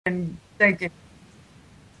And thinking,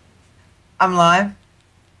 I'm live.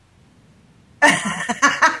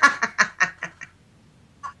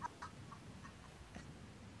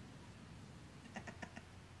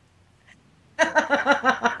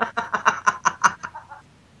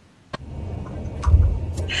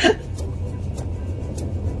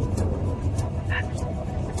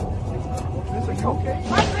 Okay.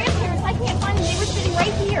 My grandparents, I can't find them. They were sitting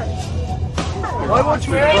right here. Why won't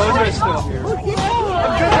you answer? Still here.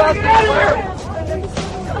 Get out of here! Thank you.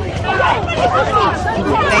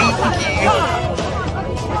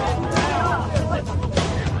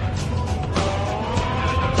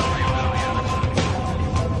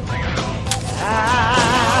 I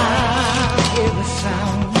hear the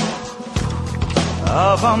sound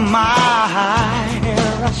of a mighty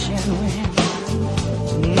rushing wind,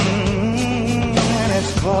 and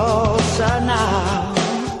it's closer now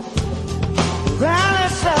than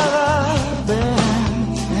it's ever been.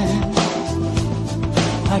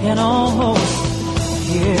 I can almost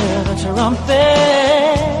hear the trumpet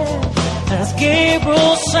as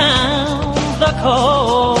Gabriel sounds the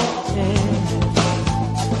call.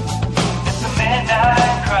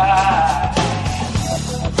 Midnight cry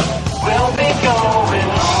will be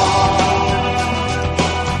going on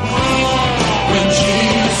when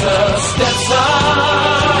Jesus steps on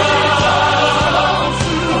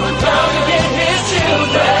down to get his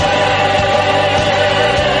children.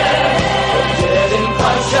 The dead in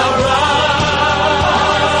Christ shall rise,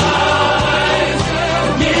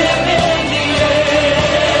 meet him in the air.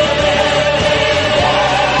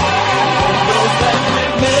 Those that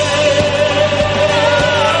remain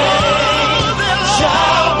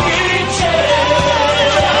shall be changed.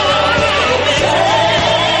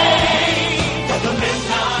 The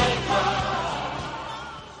midnight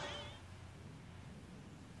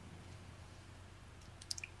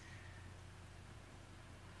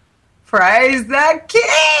Praise the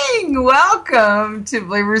King! Welcome to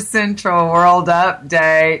Believer Central World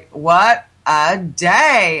Update. What a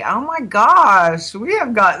day! Oh my gosh, we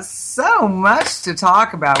have got so much to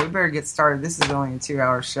talk about. We better get started. This is only a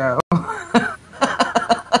 2-hour show. I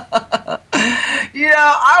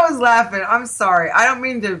was laughing. I'm sorry. I don't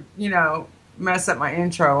mean to, mess up my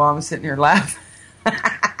intro while I'm sitting here laughing.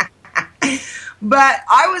 But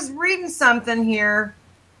I was reading something here.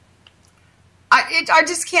 I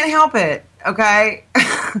just can't help it, okay?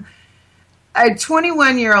 A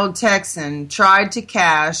 21-year-old Texan tried to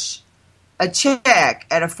cash a check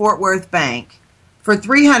at a Fort Worth bank for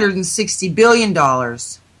 $360 billion.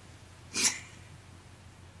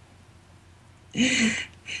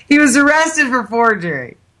 He was arrested for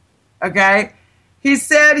forgery, okay? He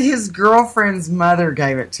said his girlfriend's mother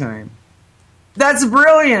gave it to him. That's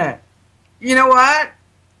brilliant. You know what?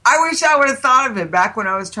 I wish I would have thought of it back when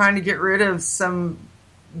I was trying to get rid of some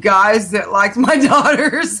guys that liked my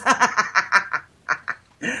daughters.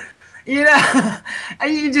 You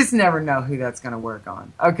just never know who that's going to work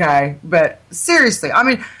on, okay? But seriously, I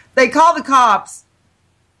mean, they call the cops,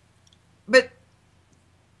 but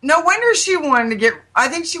no wonder she wanted to I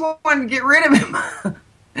think she wanted to get rid of him.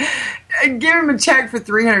 And give him a check for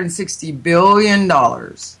 $360 billion.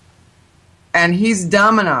 And he's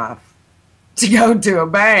dumb enough to go to a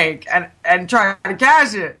bank and try to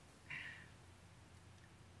cash it.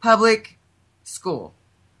 Public school.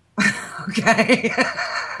 Okay?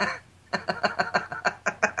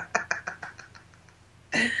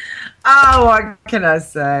 Oh, what can I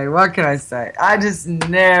say? What can I say? I just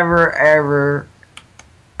never, ever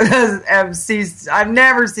I've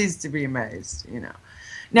never ceased to be amazed,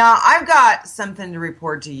 Now, I've got something to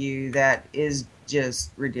report to you that is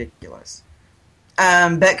just ridiculous.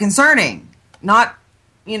 But concerning. Not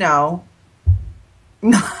like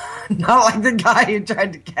the guy who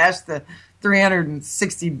tried to cash the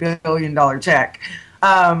 $360 billion check.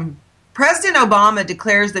 President Obama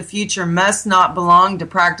declares the future must not belong to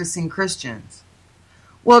practicing Christians.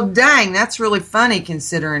 Well, dang, that's really funny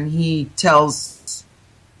considering he tells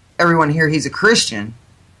everyone here he's a Christian.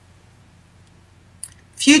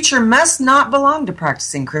 Future must not belong to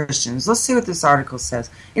practicing Christians. Let's see what this article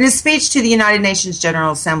says. In his speech to the United Nations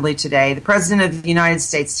General Assembly today, the President of the United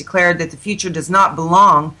States declared that the future does not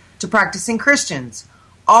belong to practicing Christians.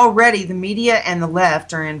 Already, the media and the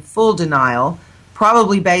left are in full denial,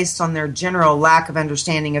 probably based on their general lack of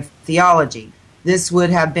understanding of theology. This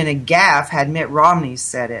would have been a gaffe had Mitt Romney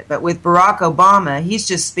said it, but with Barack Obama, he's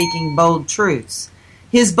just speaking bold truths.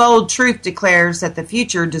 His bold truth declares that the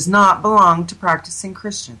future does not belong to practicing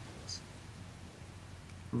Christians.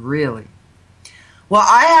 Really? Well,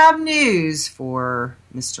 I have news for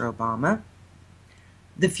Mr. Obama.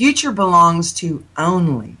 The future belongs to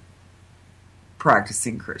only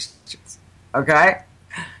practicing Christians. Okay?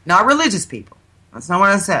 Not religious people. That's not what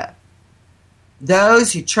I said.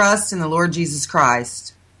 Those who trust in the Lord Jesus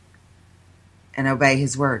Christ and obey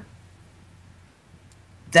his word.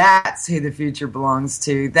 That's who the future belongs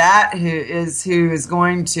to. That who is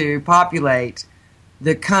going to populate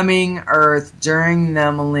the coming earth during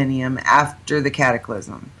the millennium after the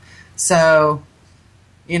cataclysm. So,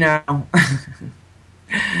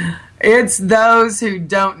 it's those who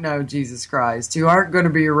don't know Jesus Christ, who aren't going to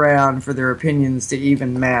be around for their opinions to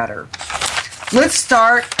even matter. Let's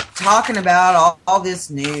start talking about all this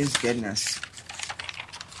news goodness.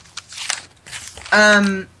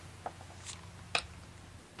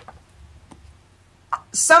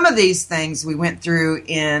 Some of these things we went through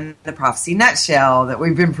in the Prophecy Nutshell that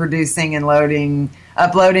we've been producing and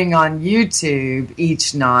uploading on YouTube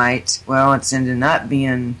each night. Well, it's ending up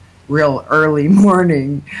being real early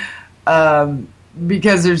morning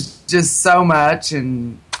because there's just so much,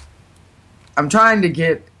 and I'm trying to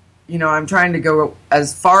go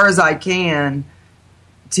as far as I can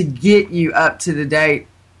to get you up to the date,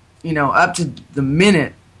 up to the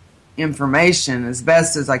minute information as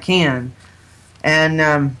best as I can.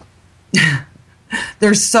 And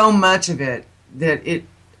there's so much of it that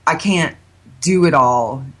I can't do it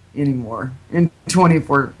all anymore in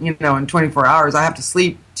 24 hours. I have to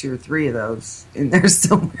sleep 2 or 3 of those in there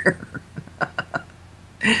somewhere.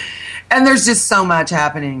 And there's just so much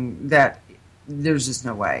happening that there's just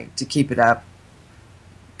no way to keep it up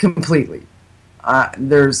completely.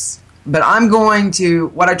 But I'm going to,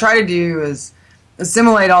 what I try to do is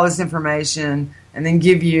assimilate all this information and then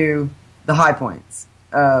give you the high points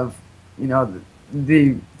of,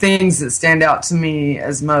 the things that stand out to me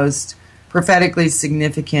as most prophetically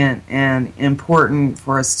significant and important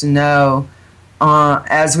for us to know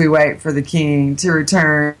as we wait for the King to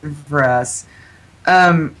return for us.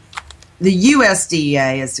 The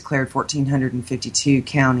USDA has declared 1,452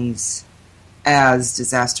 counties as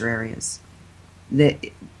disaster areas. The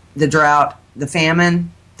drought, the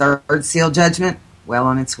famine, third seal judgment, well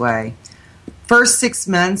on its way. First 6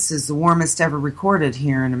 months is the warmest ever recorded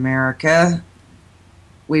here in America.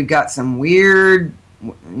 We've got some weird,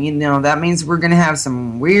 that means we're going to have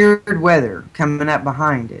some weird weather coming up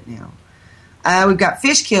behind it now. We've got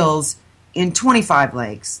fish kills in 25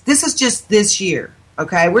 lakes. This is just this year,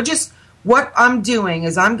 okay? What I'm doing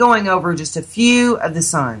is I'm going over just a few of the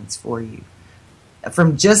signs for you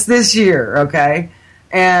from just this year, okay?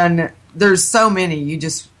 And there's so many, you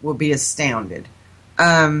just will be astounded.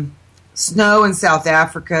 Snow in South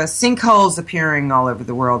Africa, sinkholes appearing all over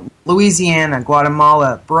the world. Louisiana,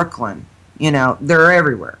 Guatemala, Brooklyn, they're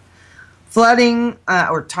everywhere. Flooding,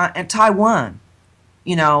 in Taiwan,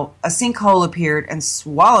 a sinkhole appeared and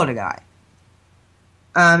swallowed a guy.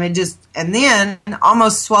 And then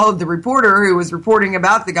almost swallowed the reporter who was reporting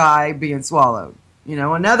about the guy being swallowed.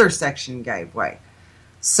 Another section gave way.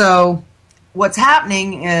 So what's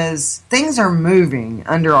happening is things are moving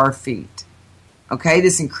under our feet. Okay,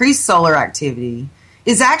 this increased solar activity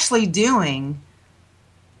is actually doing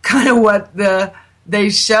kind of what they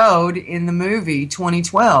showed in the movie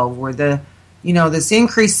 2012, where this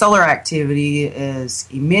increased solar activity is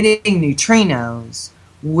emitting neutrinos,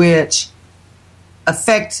 which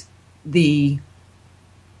affect the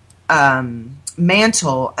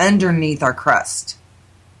mantle underneath our crust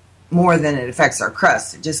more than it affects our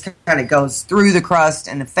crust. It just kind of goes through the crust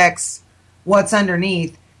and affects what's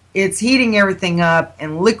underneath. It's heating everything up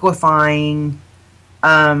and liquefying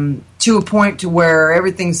to a point to where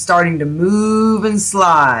everything's starting to move and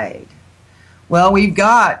slide. Well, we've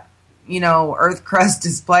got, Earth crust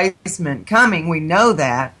displacement coming. We know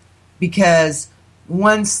that because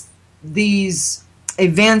once these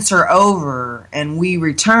events are over and we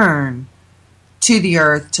return to the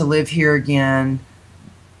Earth to live here again,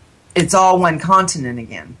 it's all one continent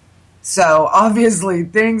again. So obviously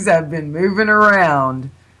things have been moving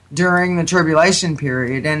around during the tribulation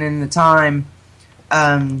period and in the time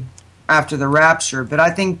after the rapture. But I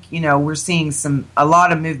think, we're seeing a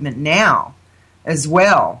lot of movement now as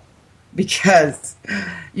well because,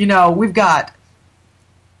 we've got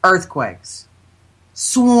earthquakes,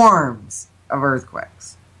 swarms of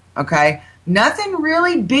earthquakes, okay? Nothing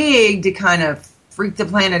really big to kind of freak the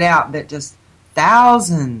planet out, but just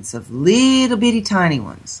thousands of little bitty tiny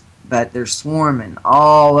ones. But they're swarming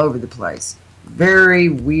all over the place. Very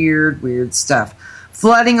weird stuff.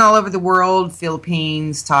 Flooding all over the world,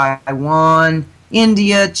 Philippines, Taiwan,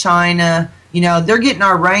 India, China. They're getting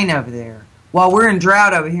our rain over there while we're in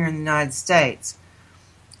drought over here in the United States.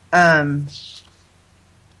 Some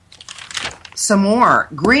more.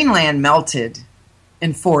 Greenland melted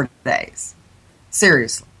in 4 days.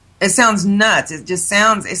 Seriously. It sounds nuts. It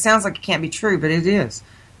sounds like it can't be true, but it is.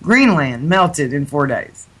 Greenland melted in 4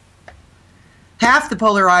 days. Half the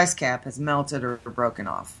polar ice cap has melted or broken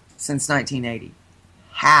off since 1980.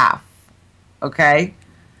 Half. Okay?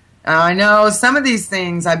 I know some of these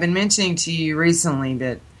things I've been mentioning to you recently,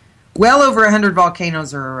 but well over 100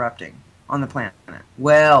 volcanoes are erupting on the planet.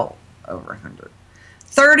 Well over 100.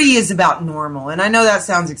 30 is about normal, and I know that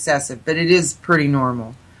sounds excessive, but it is pretty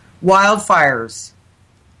normal. Wildfires.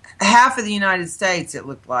 Half of the United States, it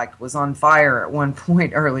looked like, was on fire at one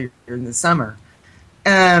point earlier in the summer.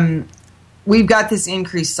 We've got this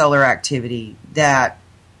increased solar activity that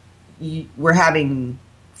we're having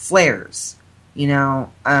flares. You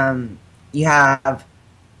know, you have,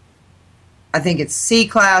 I think it's C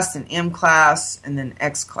class and M class and then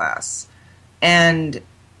X class. And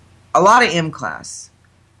a lot of M class.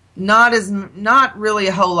 Not really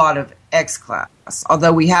a whole lot of X class,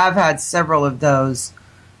 although we have had several of those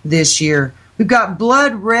this year. We've got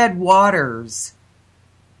blood red waters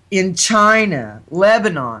in China,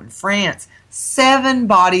 Lebanon, France. 7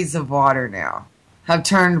 bodies of water now have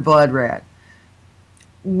turned blood red.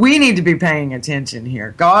 We need to be paying attention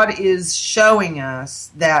here. God is showing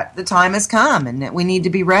us that the time has come and that we need to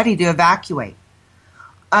be ready to evacuate.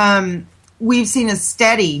 We've seen a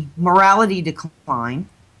steady morality decline,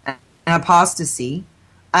 an apostasy.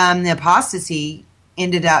 The apostasy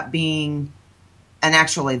ended up being an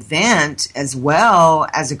actual event as well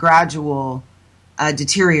as a gradual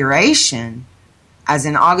deterioration. As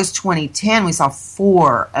in August 2010, we saw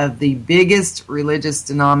 4 of the biggest religious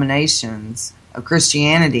denominations of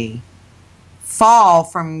Christianity fall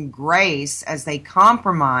from grace as they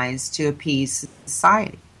compromise to appease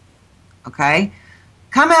society. Okay?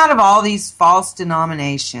 Come out of all these false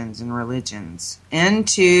denominations and religions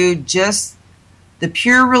into just the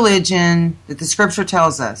pure religion that the scripture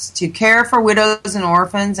tells us, to care for widows and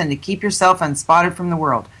orphans and to keep yourself unspotted from the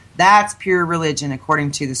world. That's pure religion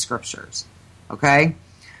according to the scriptures. Okay?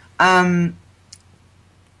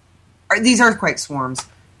 These earthquake swarms,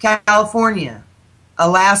 California,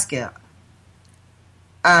 Alaska,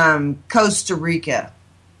 Costa Rica,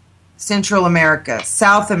 Central America,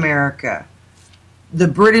 South America, the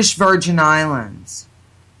British Virgin Islands,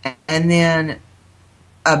 and then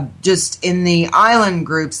just in the island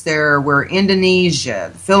groups there were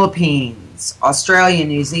Indonesia, the Philippines, Australia,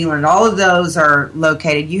 New Zealand, all of those are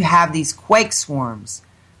located. You have these quake swarms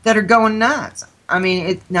that are going nuts. I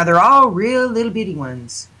mean, now they're all real little bitty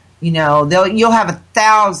ones. You know, you'll have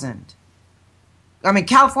 1,000. I mean,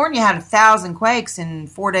 California had 1,000 quakes in a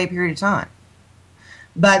 4-day period of time,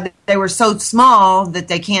 but they were so small that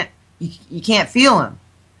you can't feel them.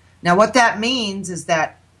 Now, what that means is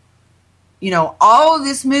that, you know, all of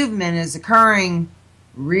this movement is occurring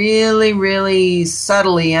really, really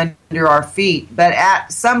subtly under our feet, but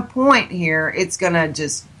at some point here, it's going to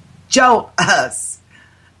just jolt us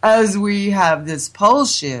as we have this pole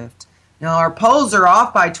shift. Now, our poles are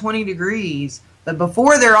off by 20 degrees, but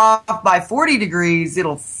before they're off by 40 degrees,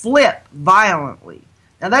 it'll flip violently.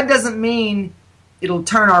 Now, that doesn't mean it'll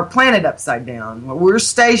turn our planet upside down. Well, we're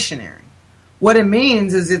stationary. What it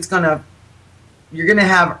means is you're going to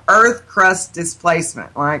have Earth crust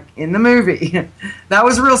displacement, like in the movie. That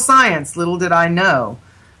was real science, little did I know.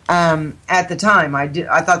 At the time, I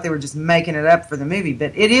thought they were just making it up for the movie,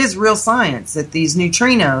 but it is real science that these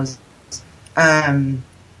neutrinos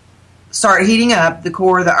start heating up the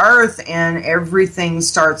core of the Earth and everything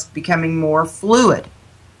starts becoming more fluid.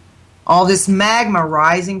 All this magma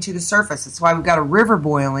rising to the surface. That's why we've got a river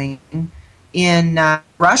boiling in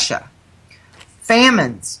Russia.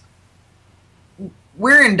 Famines.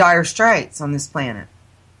 We're in dire straits on this planet,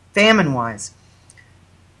 famine-wise.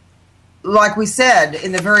 Like we said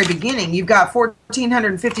in the very beginning, you've got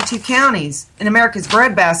 1,452 counties in America's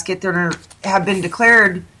breadbasket that have been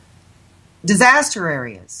declared disaster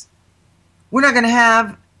areas. We're not going to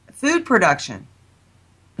have food production.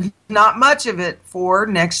 Not much of it for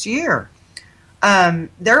next year.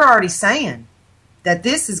 They're already saying that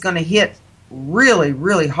this is going to hit really,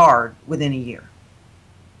 really hard within a year.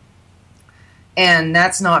 And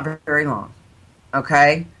that's not very long.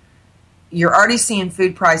 Okay? You're already seeing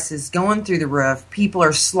food prices going through the roof. People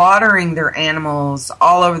are slaughtering their animals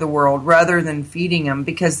all over the world rather than feeding them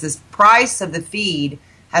because the price of the feed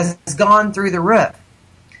has gone through the roof.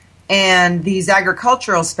 And these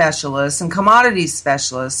agricultural specialists and commodities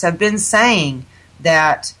specialists have been saying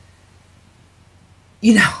that,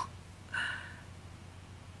 you know,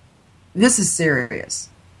 this is serious.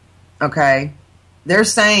 Okay? They're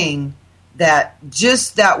saying that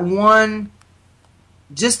just that one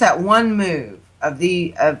move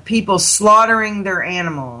of people slaughtering their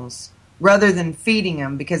animals rather than feeding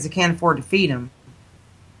them because they can't afford to feed them,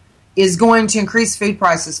 is going to increase food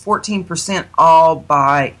prices 14% all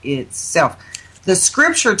by itself. The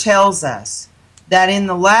scripture tells us that in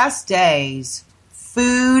the last days,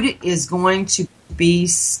 food is going to be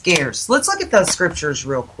scarce. Let's look at those scriptures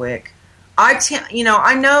real quick.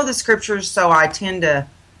 I know the scriptures, so I tend to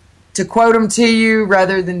quote them to you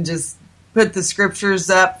rather than just put the scriptures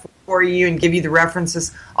up for you and give you the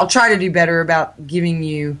references. I'll try to do better about giving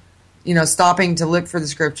you, stopping to look for the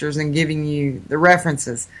scriptures and giving you the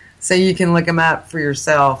references so you can look them up for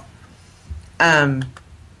yourself. I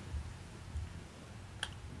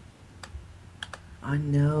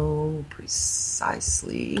know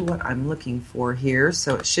precisely what I'm looking for here,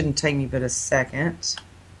 so it shouldn't take me but a second.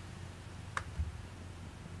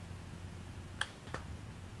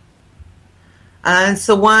 It's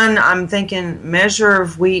the one I'm thinking, measure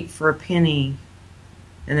of wheat for a penny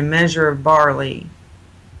and a measure of barley.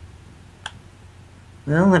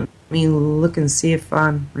 Well, let me look and see if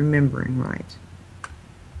I'm remembering right.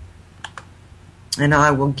 And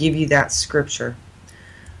I will give you that scripture.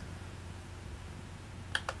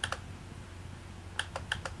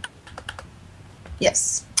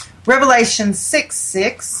 Yes. Revelation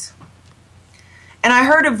 6:6. And I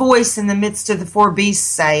heard a voice in the midst of the four beasts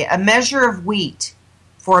say, a measure of wheat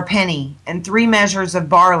for a penny, and 3 measures of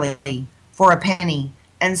barley for a penny,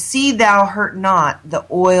 and see thou hurt not the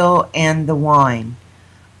oil and the wine.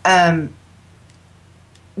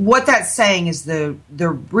 What that's saying is the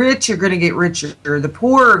rich are going to get richer, the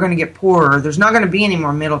poor are going to get poorer. There's not going to be any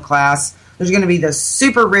more middle class. There's going to be the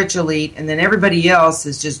super rich elite, and then everybody else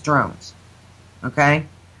is just drones. Okay?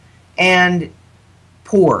 And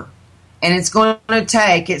poor. And it's going to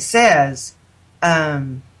take, it says, a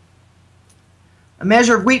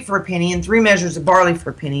measure of wheat for a penny and 3 measures of barley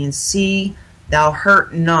for a penny, and see thou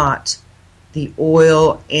hurt not the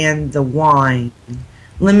oil and the wine.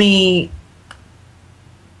 Let me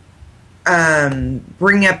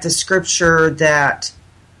bring up the scripture that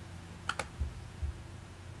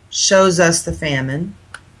shows us the famine,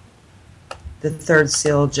 the 3rd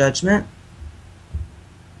seal judgment.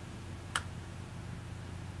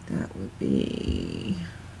 That would be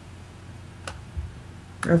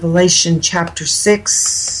Revelation chapter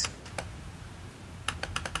 6.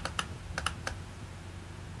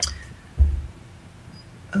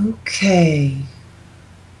 Okay.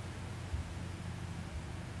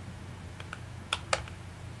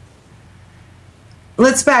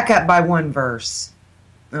 Let's back up by one verse.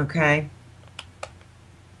 Okay.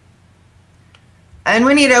 And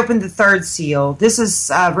when he had opened the 3rd seal, this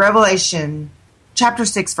is Revelation chapter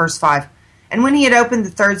 6, verse 5. And when he had opened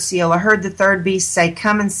the 3rd seal, I heard the 3rd beast say,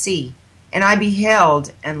 come and see. And I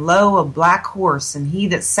beheld, and lo, a black horse, and he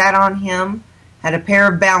that sat on him had a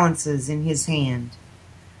pair of balances in his hand.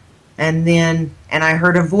 And I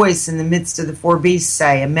heard a voice in the midst of the 4 beasts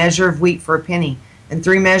say, a measure of wheat for a penny, and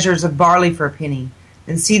 3 measures of barley for a penny,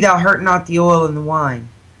 and see thou hurt not the oil and the wine.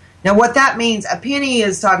 Now what that means, a penny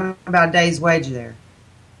is talking about a day's wage there.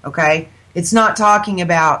 Okay? It's not talking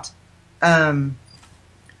about...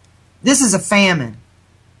 this is a famine,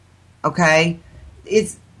 okay?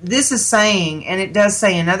 This is saying, and it does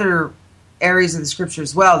say in other areas of the scripture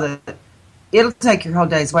as well, that it'll take your whole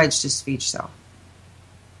day's wage just to feed yourself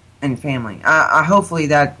and your family. Hopefully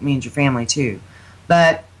that means your family too.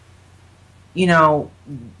 But,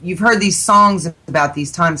 you've heard these songs about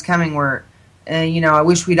these times coming where, I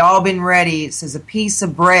wish we'd all been ready. It says a piece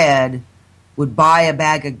of bread would buy a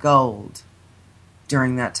bag of gold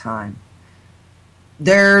during that time.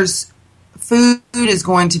 Food is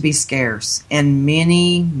going to be scarce, and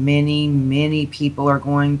many, many, many people are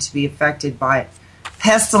going to be affected by it.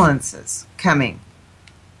 Pestilences coming.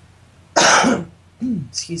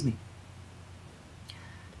 Excuse me.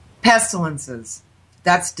 Pestilences.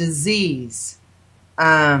 That's disease.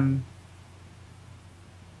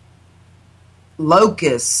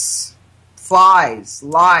 Locusts, flies,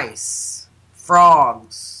 lice,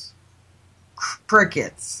 frogs,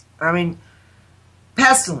 crickets.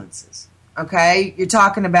 Pestilences. Okay? You're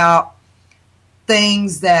talking about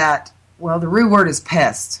things that, the root word is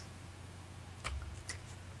pest.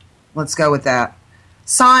 Let's go with that.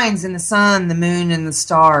 Signs in the sun, the moon, and the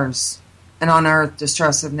stars, and on earth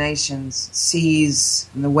distress of nations, seas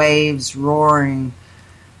and the waves roaring.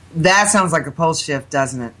 That sounds like a pole shift,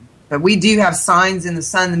 doesn't it? But we do have signs in the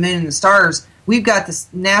sun, the moon, and the stars. We've got this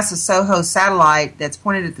NASA SOHO satellite that's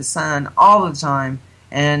pointed at the sun all the time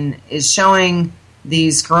and is showing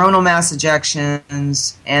these coronal mass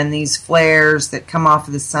ejections and these flares that come off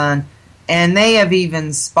of the sun. And they have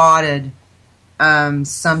even spotted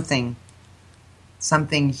something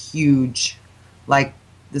huge, like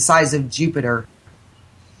the size of Jupiter.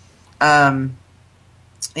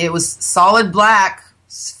 It was solid black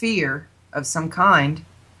sphere of some kind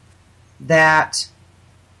that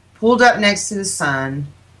pulled up next to the sun,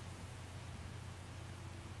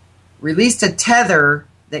 released a tether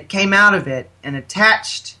that came out of it and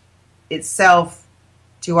attached itself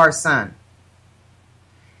to our sun.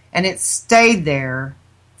 And it stayed there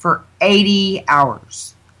for 80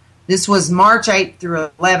 hours. This was March 8th through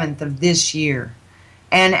 11th of this year.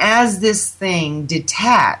 And as this thing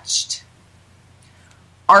detached,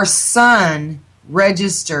 our sun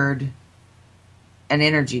registered an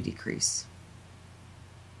energy decrease.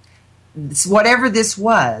 Whatever this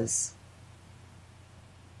was,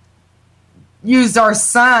 used our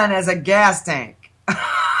sun as a gas tank,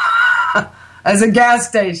 as a gas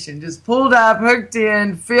station. Just pulled up, hooked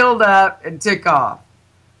in, filled up, and took off.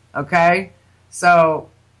 Okay? So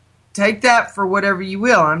take that for whatever you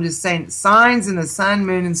will. I'm just saying signs in the sun,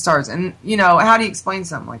 moon, and stars. And, how do you explain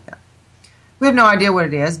something like that? We have no idea what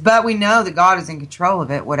it is, but we know that God is in control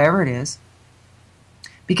of it, whatever it is,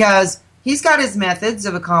 because He's got His methods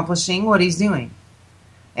of accomplishing what He's doing.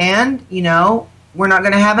 And, we're not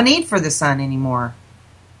going to have a need for the sun anymore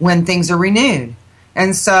when things are renewed.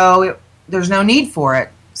 And so there's no need for it,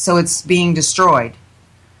 so it's being destroyed.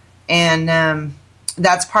 And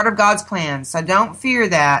that's part of God's plan, so don't fear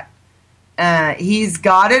that. He's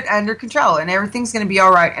got it under control, and everything's going to be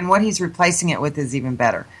all right, and what He's replacing it with is even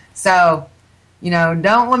better. So,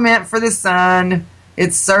 don't lament for the sun.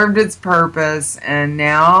 It's served its purpose, and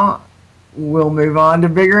now we'll move on to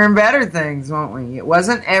bigger and better things, won't we? It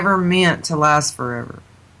wasn't ever meant to last forever,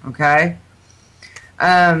 okay?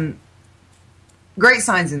 Great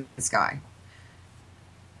signs in the sky.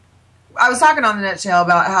 I was talking on the Nutshell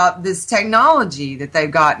about how this technology that they've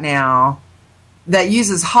got now that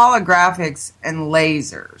uses holographics and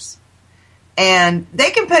lasers. And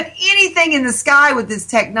they can put anything in the sky with this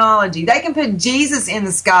technology. They can put Jesus in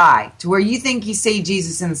the sky to where you think you see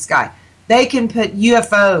Jesus in the sky. They can put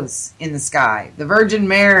UFOs in the sky, the Virgin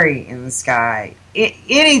Mary in the sky,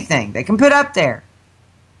 anything they can put up there.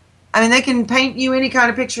 I mean, they can paint you any kind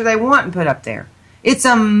of picture they want and put up there. It's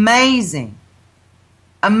amazing.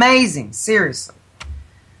 Amazing, seriously.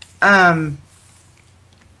 After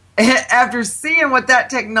seeing what that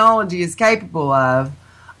technology is capable of,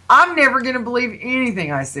 I'm never going to believe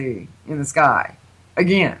anything I see in the sky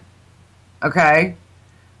again. Okay?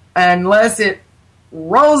 Unless it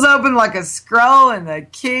rolls open like a scroll and the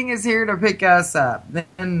king is here to pick us up.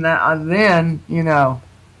 Then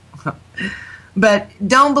But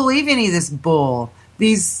don't believe any of this bull.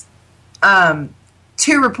 These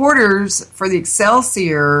two reporters for the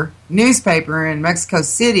Excelsior newspaper in Mexico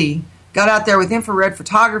City got out there with infrared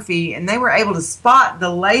photography, and they were able to spot the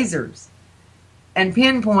lasers and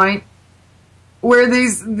pinpoint where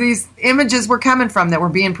these images were coming from that were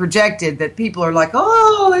being projected, that people are like,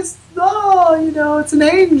 it's an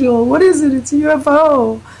angel. What is it? It's a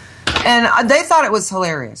UFO. And they thought it was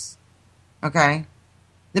hilarious. Okay?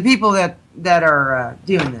 The people that are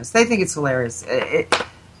doing this, they think it's hilarious.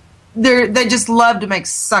 They just love to make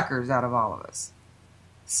suckers out of all of us.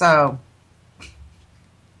 So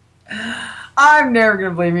I'm never going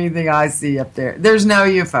to believe anything I see up there. There's no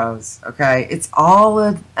UFOs, okay? It's all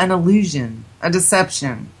an illusion, a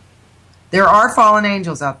deception. There are fallen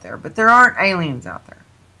angels out there, but there aren't aliens out there.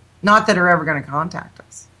 Not that are ever going to contact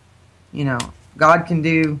us. God can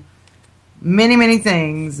do many, many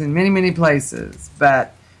things in many, many places,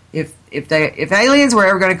 but if aliens were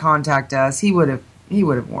ever going to contact us, he would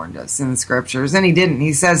have warned us in the scriptures, and he didn't.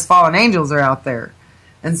 He says fallen angels are out there.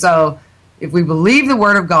 And so if we believe the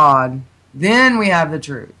word of God, then we have the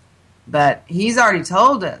truth. But he's already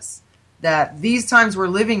told us that these times we're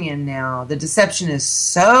living in now, the deception is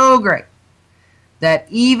so great that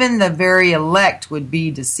even the very elect would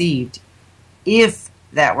be deceived if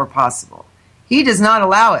that were possible. He does not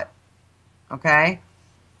allow it. Okay?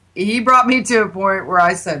 He brought me to a point where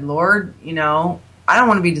I said, Lord, I don't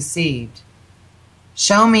want to be deceived.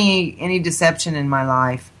 Show me any deception in my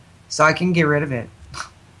life so I can get rid of it.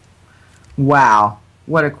 Wow,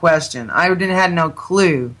 what a question. I had no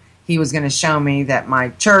clue he was going to show me that my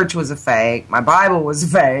church was a fake, my Bible was a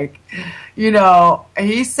fake.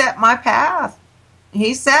 He set my path.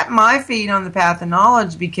 He set my feet on the path of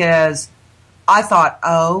knowledge because I thought,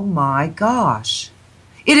 oh my gosh.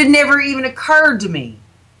 It had never even occurred to me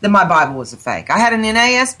that my Bible was a fake. I had an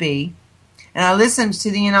NASB, and I listened to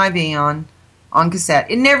the NIV on cassette.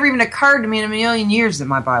 It never even occurred to me in a million years that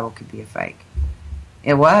my Bible could be a fake.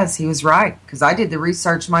 It was. He was right, because I did the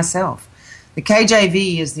research myself. The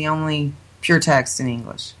KJV is the only pure text in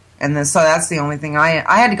English. So that's the only thing I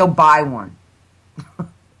had to go buy one.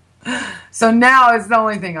 So now it's the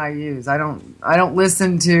only thing I use. I don't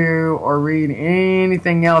listen to or read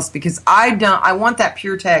anything else because I want that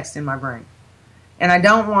pure text in my brain. And I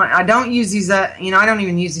don't use these I don't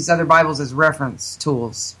even use these other Bibles as reference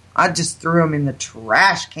tools. I just threw them in the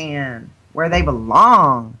trash can where they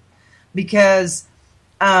belong because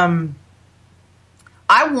I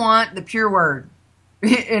want the pure word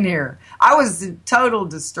in here. I was in total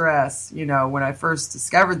distress, when I first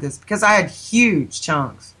discovered this because I had huge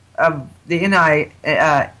chunks of the NIV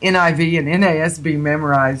and NASB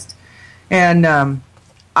memorized. And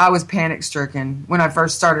I was panic-stricken when I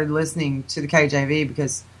first started listening to the KJV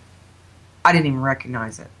because I didn't even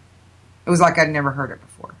recognize it. It was like I'd never heard it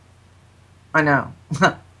before. I know.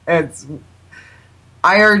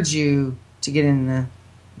 I urge you to get in the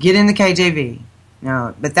KJV.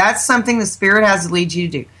 No, but that's something the Spirit has to lead you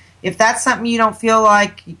to do. If that's something you don't feel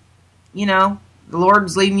like, the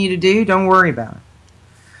Lord's leading you to do, don't worry about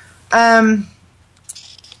it.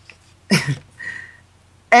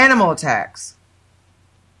 Animal attacks.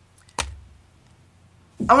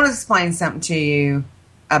 I want to explain something to you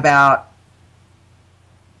about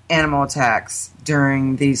animal attacks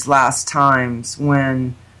during these last times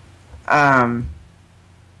when,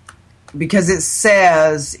 because it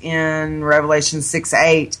says in Revelation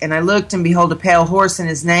 6:8, and I looked and behold a pale horse, and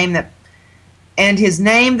his name that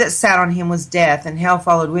sat on him was Death, and hell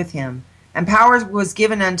followed with him. And power was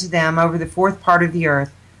given unto them over the fourth part of the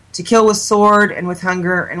earth, to kill with sword, and with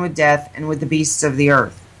hunger, and with death, and with the beasts of the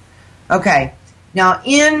earth. Okay, now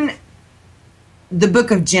in the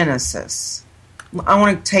book of Genesis, I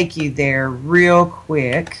want to take you there real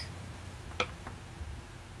quick,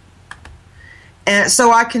 and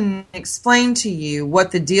so I can explain to you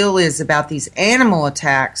what the deal is about these animal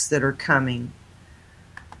attacks that are coming.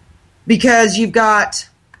 Because you've got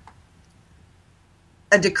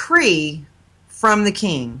a decree from the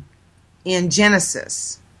king in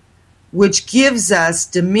Genesis, which gives us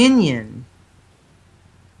dominion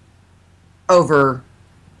over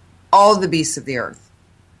all the beasts of the earth.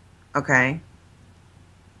 Okay?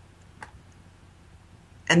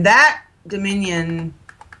 And that dominion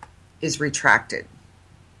is retracted.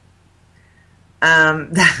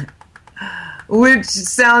 Which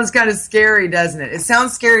sounds kind of scary, doesn't it? It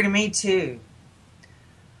sounds scary to me too.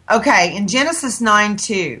 Okay, in Genesis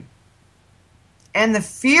 9:2, and the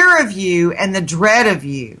fear of you and the dread of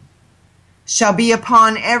you shall be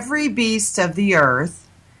upon every beast of the earth,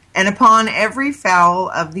 and upon every fowl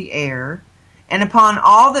of the air, and upon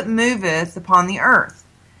all that moveth upon the earth,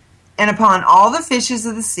 and upon all the fishes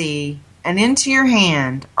of the sea, and into your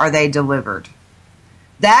hand are they delivered.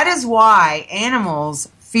 That is why animals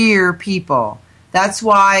fear people. That's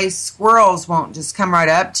why squirrels won't just come right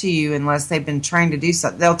up to you unless they've been trained to do so.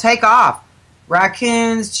 They'll take off.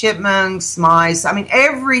 Raccoons, chipmunks, mice,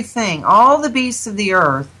 everything, all the beasts of the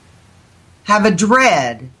earth have a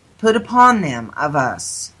dread put upon them of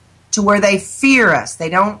us to where they fear us. They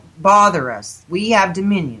don't bother us. We have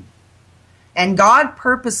dominion. And God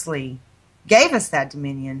purposely gave us that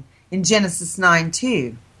dominion in Genesis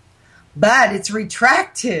 9:2. But it's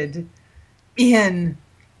retracted in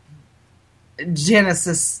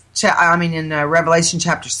Revelation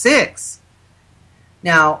chapter 6.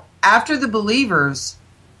 Now, after the believers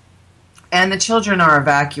and the children are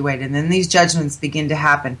evacuated, and then these judgments begin to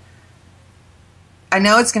happen, I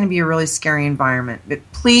know it's going to be a really scary environment,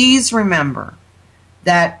 but please remember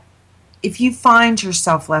that if you find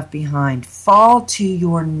yourself left behind, fall to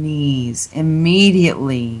your knees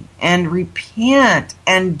immediately and repent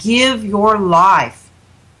and give your life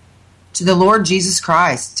to the Lord Jesus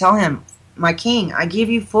Christ. Tell him, my King, I give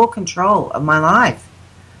you full control of my life.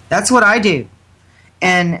 That's what I do.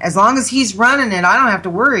 And as long as he's running it, I don't have to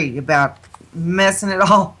worry about messing it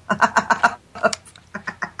all up.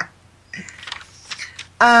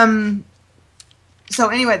 So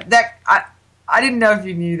anyway, I didn't know if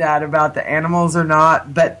you knew that about the animals or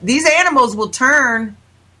not, but these animals will turn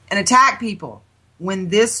and attack people when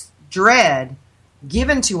this dread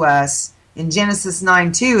given to us in Genesis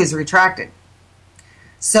 9:2 is retracted.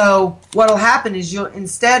 So what will happen is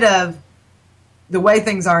instead of the way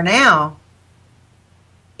things are now,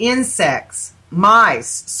 insects,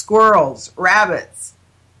 mice, squirrels, rabbits,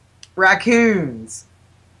 raccoons,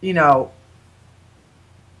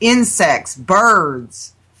 insects,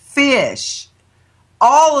 birds, fish,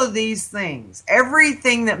 all of these things,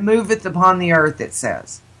 everything that moveth upon the earth, it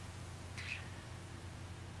says.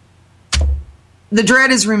 The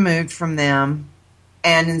dread is removed from them,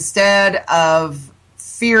 and instead of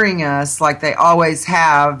fearing us like they always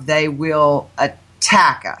have, they will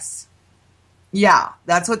attack us. Yeah,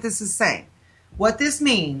 that's what this is saying. what this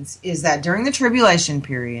means is that during the tribulation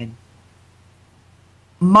period,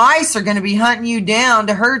 mice are going to be hunting you down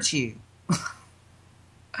to hurt you.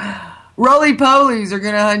 Roly-polies are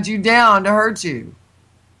going to hunt you down to hurt you.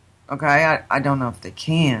 Okay, I don't know if they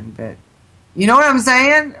can, but you know what I'm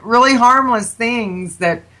saying? Really harmless things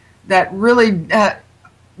that really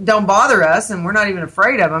don't bother us, and we're not even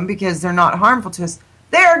afraid of them because they're not harmful to us.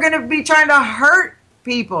 They are going to be trying to hurt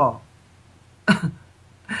people.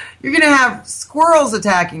 You're going to have squirrels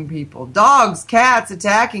attacking people, dogs, cats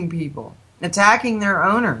attacking people, attacking their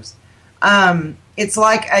owners. It's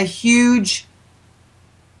like a huge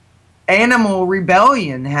animal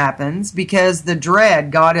rebellion happens because the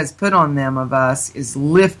dread God has put on them of us is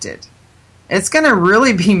lifted. It's going to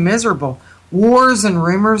really be miserable. Wars and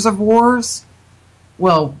rumors of wars,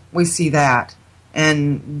 well, we see that.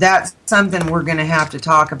 And that's something we're going to have to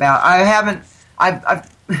talk about. I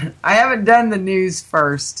haven't done the news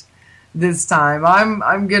first this time.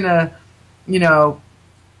 I'm going to,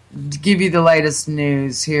 give you the latest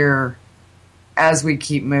news here as we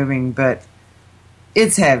keep moving, but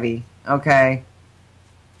it's heavy, okay?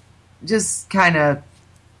 Just kind of,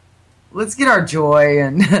 let's get our joy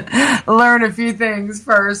and learn a few things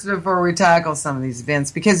first before we tackle some of these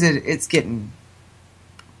events, because it's getting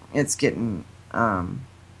to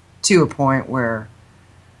a point where,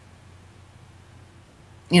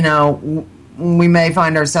 we may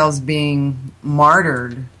find ourselves being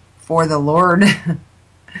martyred for the Lord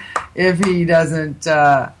if He doesn't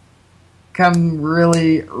come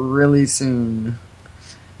really, really soon.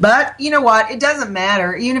 But you know what? It doesn't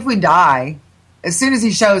matter. Even if we die, as soon as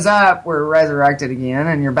He shows up, we're resurrected again,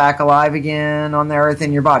 and you're back alive again on the earth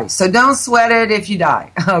in your body. So don't sweat it if you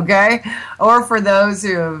die, okay? Or for those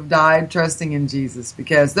who have died trusting in Jesus,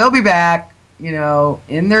 because they'll be back,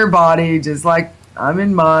 in their body, just like I'm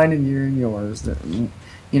in mine and you're in yours.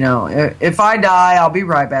 If I die, I'll be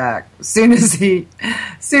right back as soon as he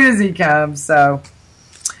comes. So,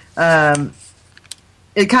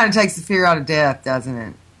 it kind of takes the fear out of death, doesn't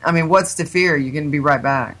it? I mean, what's the fear? You're going to be right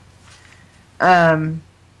back. An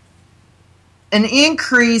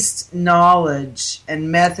increased knowledge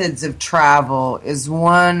and methods of travel is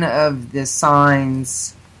one of the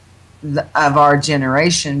signs of our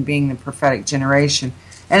generation, being the prophetic generation.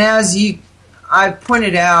 And as I've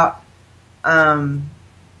pointed out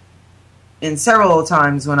in several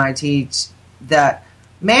times when I teach, that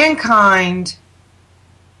mankind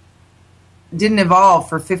didn't evolve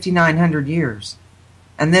for 5,900 years.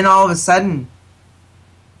 And then all of a sudden,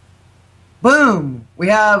 boom, we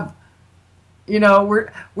have,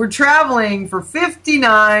 we're traveling for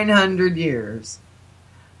 5,900 years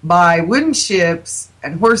by wooden ships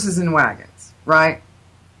and horses and wagons, right?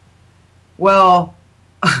 Well,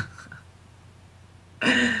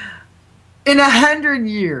 in 100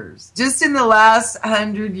 years, just in the last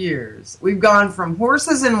 100 years, we've gone from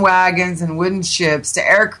horses and wagons and wooden ships to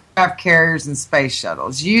aircraft carriers and space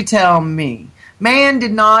shuttles. You tell me. Man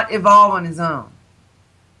did not evolve on his own.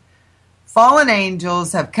 Fallen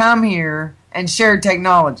angels have come here and shared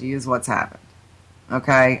technology is what's happened.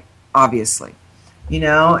 Okay? Obviously.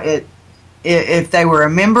 If they were a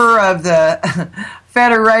member of the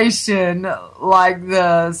Federation, like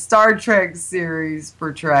the Star Trek series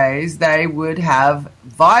portrays, they would have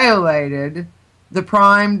violated the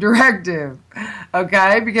Prime Directive.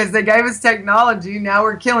 Okay? Because they gave us technology, now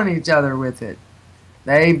we're killing each other with it.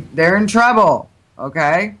 They're in trouble.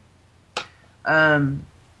 Okay? But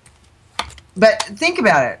think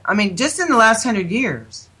about it. I mean, just in the last 100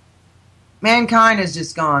 years, mankind has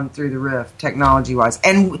just gone through the roof, technology-wise.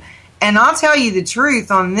 And I'll tell you the truth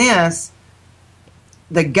on this.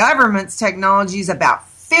 The government's technology is about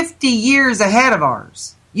 50 years ahead of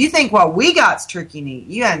ours. You think what we got's tricky neat.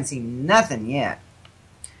 You haven't seen nothing yet.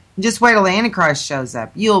 Just wait till the Antichrist shows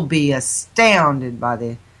up. You'll be astounded by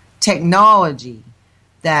the technology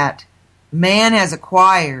that man has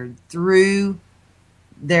acquired through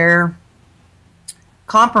their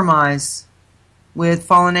compromise with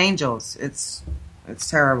fallen angels. It's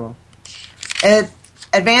terrible.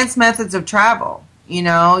 Advanced methods of travel.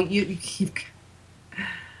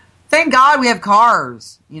 Thank God we have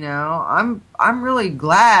cars. I'm really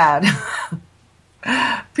glad.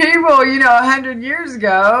 People, 100 years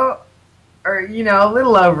ago, or a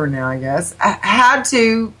little over now, I guess, had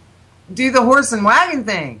to do the horse and wagon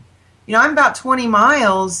thing. I'm about 20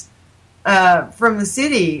 miles from the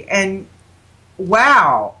city, and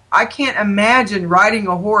wow, I can't imagine riding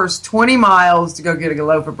a horse 20 miles to go get a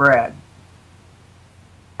loaf of bread.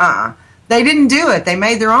 They didn't do it. They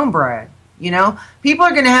made their own bread. People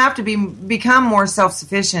are going to have to become more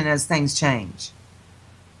self-sufficient as things change.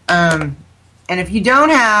 And And if you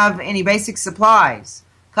don't have any basic supplies,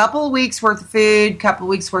 couple of weeks worth of food, couple of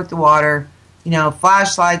weeks worth of water,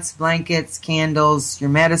 flashlights, blankets, candles, your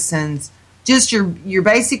medicines, just your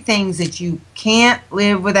basic things that you can't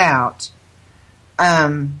live without.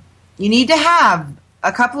 You need to have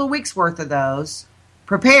a couple of weeks worth of those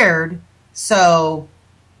prepared. So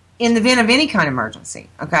in the event of any kind of emergency,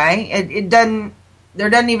 okay, there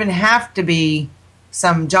doesn't even have to be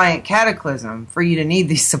some giant cataclysm for you to need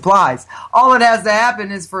these supplies. All that has to happen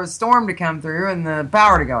is for a storm to come through and the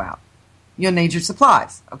power to go out. You'll need your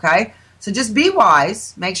supplies, okay? So just be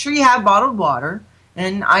wise. Make sure you have bottled water.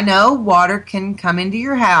 And I know water can come into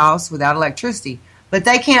your house without electricity, but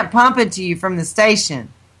they can't pump it to you from the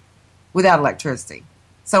station without electricity.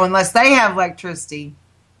 So unless they have electricity,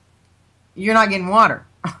 you're not getting water,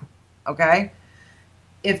 okay?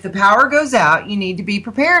 If the power goes out, you need to be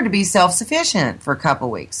prepared to be self-sufficient for a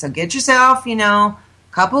couple weeks. So get yourself, a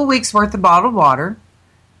couple of weeks worth of bottled water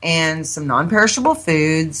and some non-perishable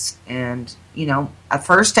foods and, a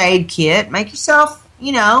first aid kit. Make yourself,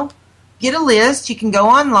 get a list. You can go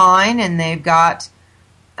online and they've got,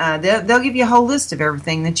 they'll give you a whole list of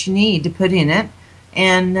everything that you need to put in it.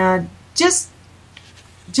 And just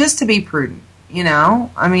to be prudent,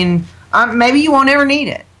 maybe you won't ever need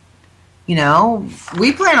it.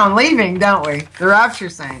 We plan on leaving, don't we? The rapture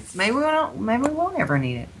saints. Maybe we won't ever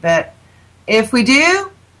need it. But if we do,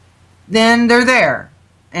 then they're there.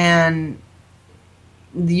 And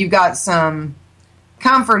you've got some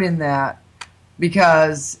comfort in that,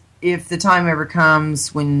 because if the time ever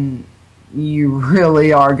comes when you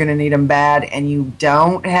really are going to need them bad and you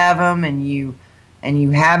don't have them and you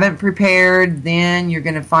haven't prepared, then you're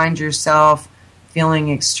going to find yourself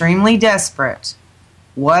feeling extremely desperate.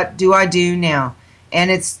 What do I do now?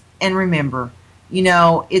 And remember,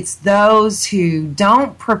 it's those who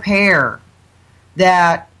don't prepare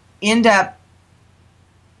that end up,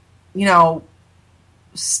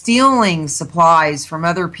 stealing supplies from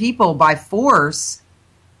other people by force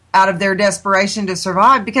out of their desperation to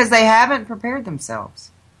survive because they haven't prepared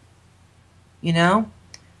themselves.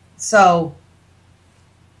 So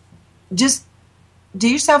just do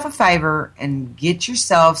yourself a favor and get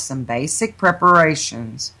yourself some basic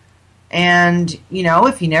preparations. And,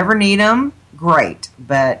 if you never need them, great.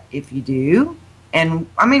 But if you do, and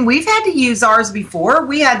we've had to use ours before.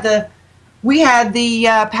 We had the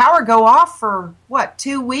power go off for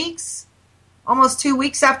 2 weeks? Almost 2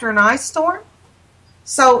 weeks after an ice storm.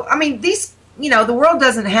 So, these, the world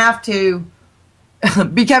doesn't have to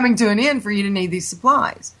be coming to an end for you to need these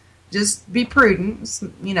supplies. Just be prudent,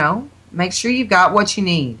 make sure you've got what you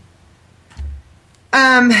need.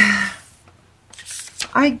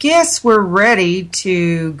 I guess we're ready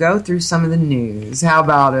to go through some of the news. How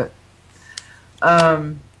about it?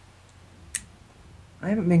 I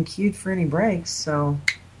haven't been queued for any breaks, so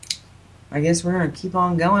I guess we're going to keep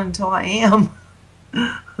on going until I am.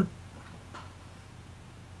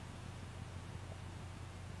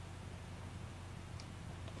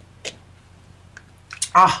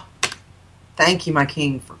 Thank you, my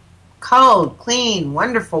king, for cold, clean,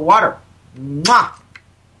 wonderful water. Mwah!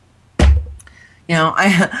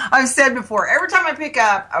 I've said before, every time I pick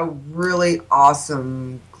up a really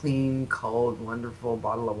awesome, clean, cold, wonderful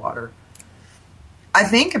bottle of water, I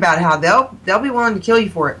think about how they'll be willing to kill you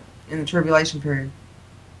for it in the tribulation period,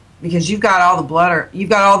 because you've got all the blood, or you've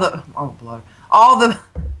got all the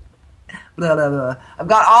blah, blah, blah. I've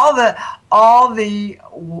got all the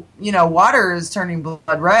water is turning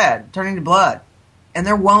blood red, turning to blood, and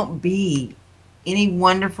there won't be any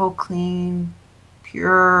wonderful, clean,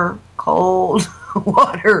 pure, cold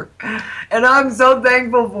water. And I'm so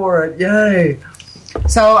thankful for it. Yay.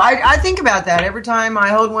 So I think about that every time I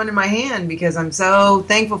hold one in my hand, because I'm so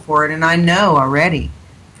thankful for it. And I know already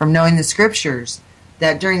from knowing the scriptures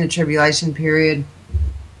that during the tribulation period,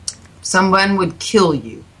 someone would kill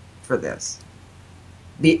you for this.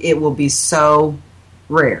 It will be so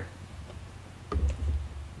rare.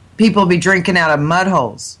 People will be drinking out of mud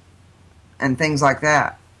holes and things like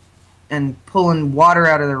that, and pulling water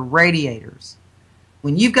out of their radiators.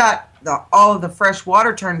 When you've got all of the fresh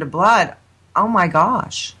water turned to blood, oh my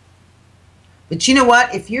gosh. But you know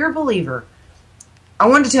what? If you're a believer, I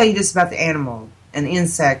wanted to tell you this about the animal and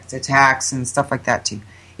insect attacks and stuff like that too.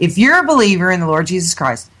 If you're a believer in the Lord Jesus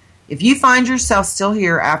Christ, if you find yourself still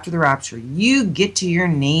here after the rapture, you get to your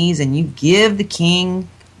knees and you give the King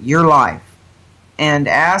your life and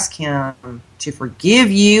ask Him to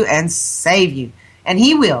forgive you and save you. And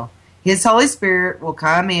He will. His Holy Spirit will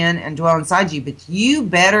come in and dwell inside you, but you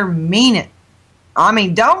better mean it.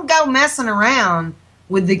 Don't go messing around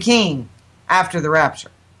with the King after the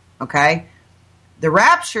rapture, okay? The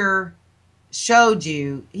rapture showed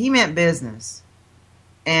you he meant business.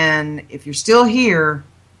 And if you're still here,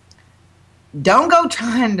 don't go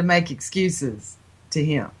trying to make excuses to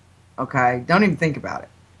him. Okay? Don't even think about it.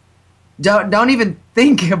 Don't even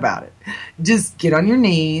think about it. Just get on your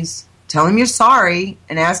knees, tell him you're sorry,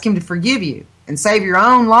 and ask him to forgive you and save your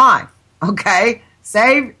own life. Okay?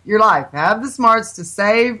 Save your life. Have the smarts to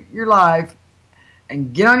save your life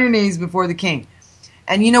and get on your knees before the king.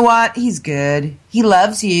 And you know what? He's good. He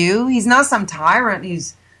loves you. He's not some tyrant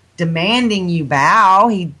who's demanding you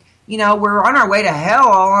bow. We're on our way to hell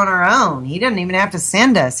all on our own. He doesn't even have to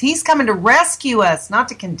send us. He's coming to rescue us, not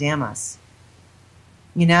to condemn us.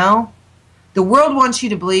 You know? The world wants you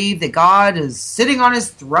to believe that God is sitting on his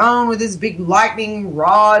throne with his big lightning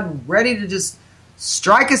rod, ready to just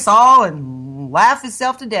strike us all and laugh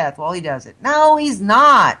himself to death while he does it. No, he's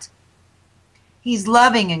not. He's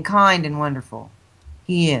loving and kind and wonderful.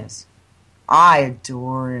 He is. I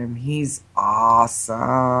adore him. He's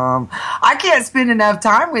awesome. I can't spend enough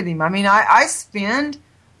time with him. I mean, I spend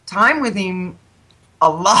time with him a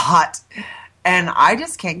lot, and I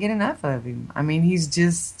just can't get enough of him. I mean, he's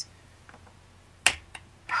just...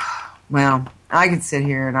 Well, I could sit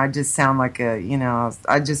here and I just sound like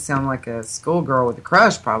a schoolgirl with a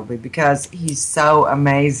crush probably, because he's so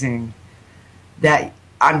amazing that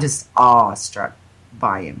I'm just awestruck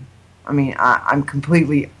by him. I mean, I'm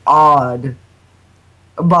completely awed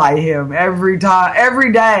by him every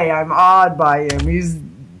day. I'm awed by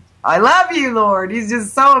him. I love you, Lord. He's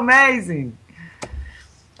just so amazing.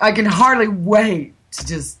 I can hardly wait to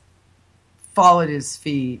just fall at his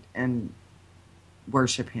feet and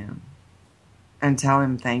worship him and tell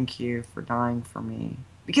him thank you for dying for me.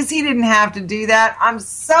 Because he didn't have to do that. I'm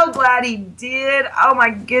so glad he did. Oh my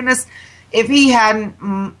goodness. If he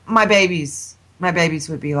hadn't, my babies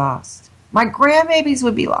would be lost. My grandbabies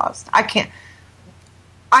would be lost. I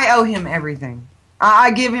owe him everything. I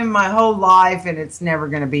give him my whole life, and it's never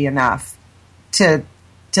going to be enough to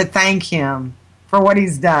thank him for what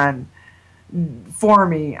he's done for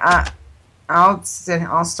me. I'll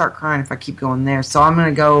start crying if I keep going there. So I'm going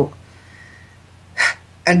to go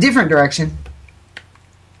a different direction.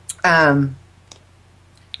 Ahmed,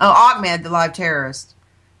 the live terrorist.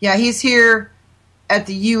 Yeah, he's here at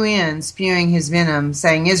the UN spewing his venom,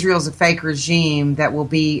 saying Israel's a fake regime that will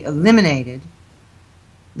be eliminated.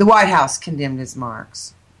 The White House condemned his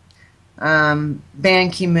marks.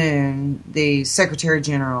 Ban Ki-moon, the Secretary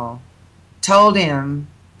General, told him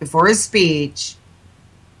before his speech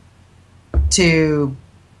to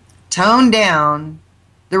tone down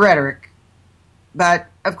the rhetoric. But,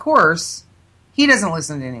 of course, he doesn't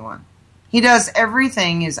listen to anyone. He does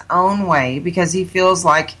everything his own way because he feels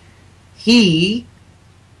like he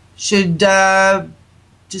should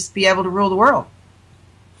just be able to rule the world.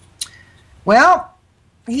 Well,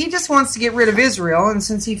 he just wants to get rid of Israel, and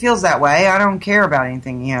since he feels that way, I don't care about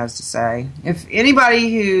anything he has to say. If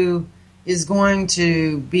anybody who is going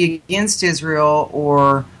to be against Israel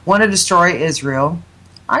or want to destroy Israel,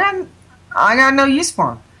 I got no use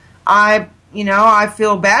for him. I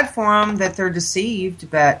feel bad for them that they're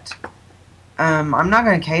deceived, but I'm not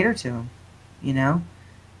going to cater to them.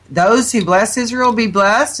 Those who bless Israel will be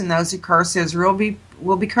blessed, and those who curse Israel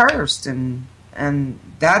will be cursed, and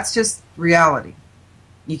that's just reality.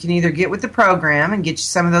 You can either get with the program and get you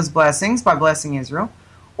some of those blessings by blessing Israel,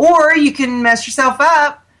 or you can mess yourself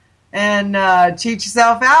up and cheat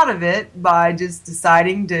yourself out of it by just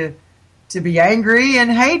deciding to be angry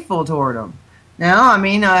and hateful toward them. Now, I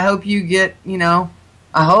mean, I hope you get,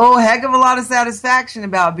 a whole heck of a lot of satisfaction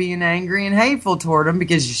about being angry and hateful toward them,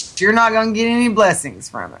 because you're not going to get any blessings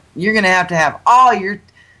from it. You're going to have all your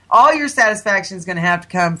satisfaction is going to have to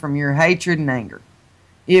come from your hatred and anger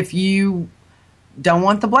if you don't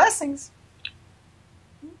want the blessings.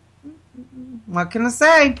 What can I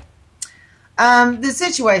say? The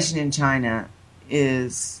situation in China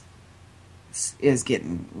is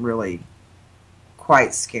getting really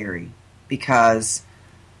quite scary because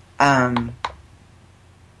oh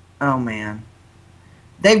man,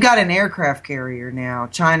 they've got an aircraft carrier now.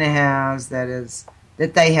 China has that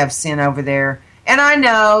they have sent over there, and I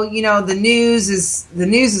know the news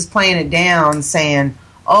is playing it down, saying,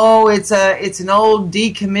 "Oh, it's an old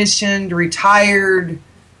decommissioned, retired,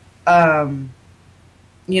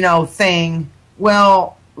 thing."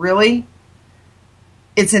 Well, really,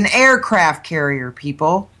 it's an aircraft carrier,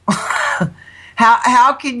 people.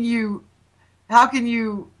 How can you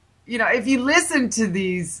if you listen to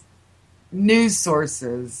these news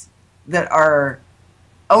sources that are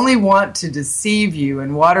only want to deceive you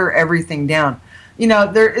and water everything down,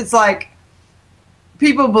 it's like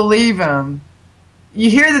people believe them. You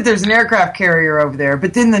hear that there's an aircraft carrier over there,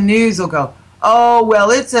 but then the news will go, oh,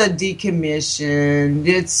 well, it's a decommissioned.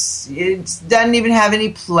 It doesn't even have any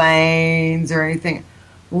planes or anything.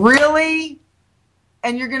 Really?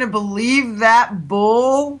 And you're going to believe that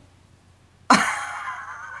bull?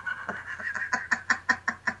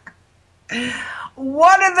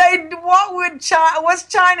 What's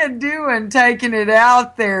China doing taking it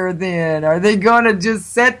out there then? Are they going to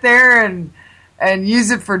just sit there and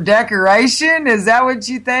use it for decoration? Is that what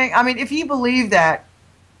you think? I mean, if you believe that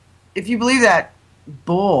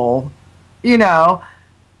bull,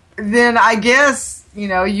 then I guess,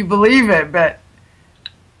 you believe it, but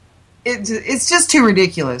it's just too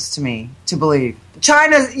ridiculous to me to believe.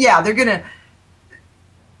 China, yeah,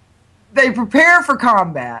 they prepare for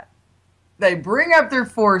combat. They bring up their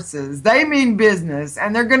forces. They mean business.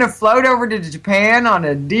 And they're going to float over to Japan on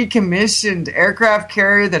a decommissioned aircraft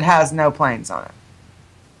carrier that has no planes on it.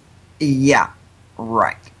 Yeah,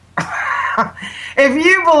 right. If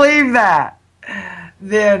you believe that,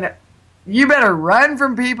 then you better run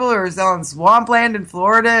from people who are selling swampland in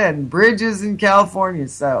Florida and bridges in California.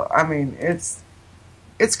 So, I mean, it's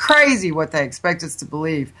crazy what they expect us to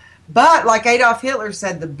believe. But, like Adolf Hitler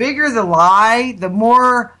said, the bigger the lie, the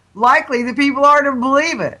more likely the people are to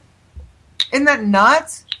believe it. Isn't that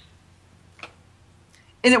nuts?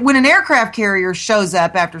 And when an aircraft carrier shows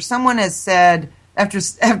up after someone has said,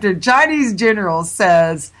 after Chinese general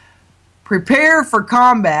says, prepare for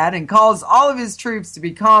combat and calls all of his troops to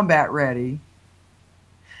be combat ready,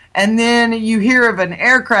 and then you hear of an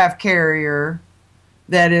aircraft carrier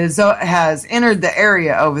that has entered the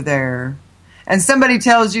area over there, and somebody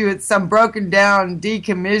tells you it's some broken down,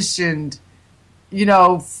 decommissioned,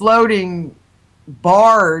 floating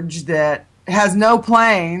barge that has no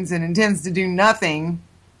planes and intends to do nothing,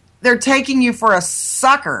 they're taking you for a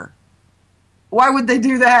sucker. Why would they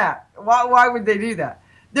do that? Why would they do that?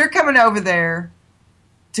 They're coming over there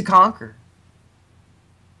to conquer.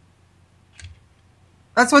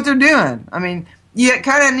 That's what they're doing. I mean, you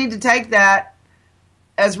kind of need to take that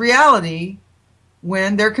as reality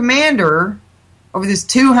when their commander over this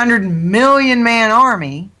 200 million man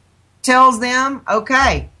army tells them,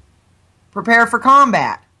 okay, prepare for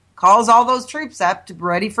combat. Calls all those troops up to be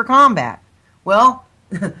ready for combat. Well,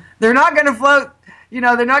 they're not going to float,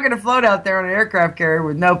 they're not going to float out there on an aircraft carrier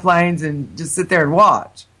with no planes and just sit there and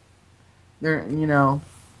watch. They're,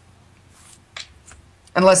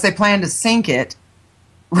 unless they plan to sink it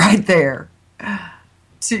right there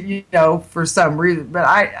to, for some reason. But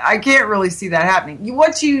I can't really see that happening.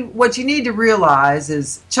 What you need to realize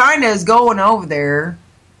is China is going over there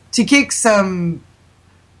to kick some.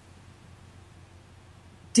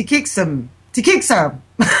 Okay.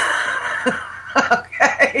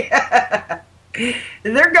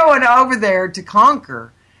 They're going over there to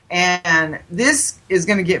conquer, and this is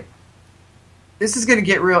going to get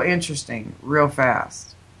real interesting real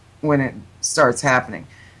fast when it starts happening,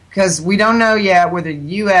 because we don't know yet whether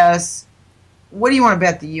U.S. What do you want to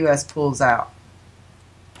bet the U.S. pulls out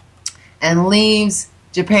and leaves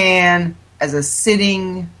Japan as a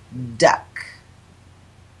sitting duck?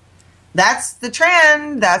 That's the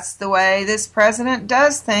trend. That's the way this president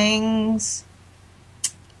does things,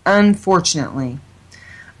 unfortunately.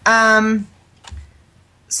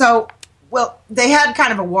 They had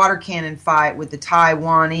kind of a water cannon fight with the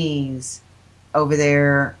Taiwanese over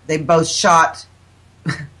there. They both shot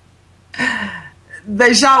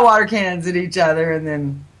water cannons at each other and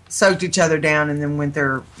then soaked each other down and then went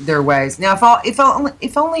their ways. Now,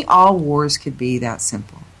 if only all wars could be that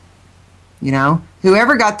simple.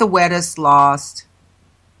 Whoever got the wettest lost.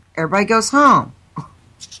 Everybody goes home.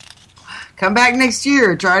 Come back next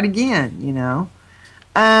year, try it again,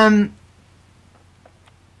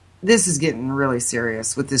 This is getting really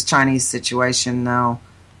serious with this Chinese situation, though.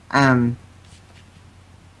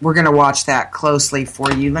 We're going to watch that closely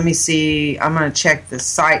for you. Let me see. I'm going to check the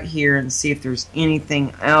site here and see if there's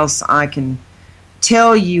anything else I can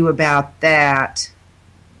tell you about that.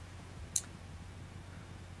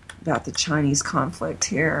 About the Chinese conflict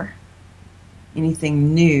here.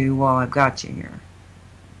 Anything new while I've got you here?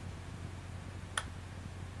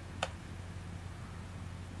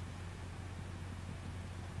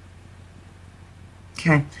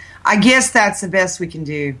 Okay. I guess that's the best we can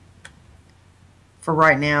do for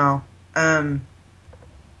right now.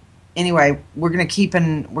 Anyway, we're gonna keep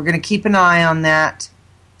an eye on that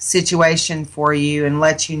situation for you and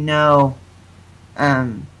let you know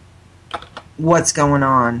what's going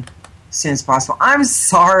on as soon as possible. I'm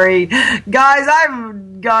sorry, guys.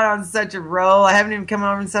 I've got on such a roll. I haven't even come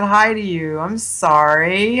over and said hi to you. I'm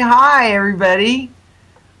sorry. Hi, everybody.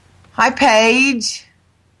 Hi, Paige.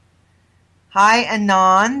 Hi,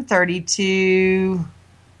 Anon32.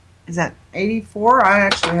 Is that 84. I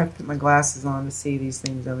actually have to put my glasses on to see these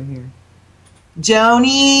things over here.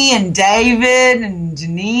 Joni and David and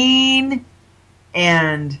Janine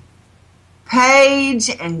and Paige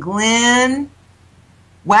and Glenn.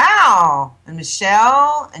 Wow. And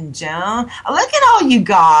Michelle and Joan. Oh, look at all you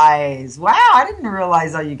guys. Wow, I didn't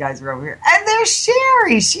realize all you guys were over here. And there's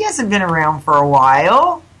Sherry. She hasn't been around for a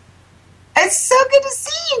while. It's so good to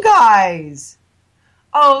see you guys.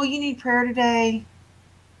 Oh, you need prayer today?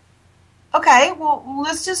 Okay, well,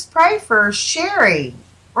 let's just pray for Sherry.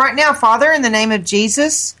 Right now, Father, in the name of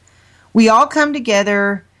Jesus, we all come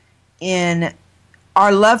together in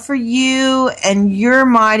our love for you and your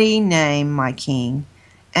mighty name, my King,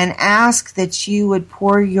 and ask that you would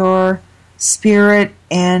pour your Spirit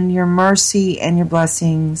and your mercy and your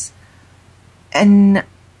blessings and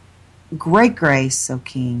great grace, O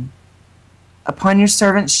King, upon your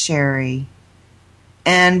servant Sherry,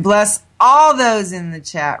 and bless all those in the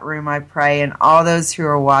chat room, I pray, and all those who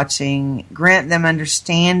are watching. Grant them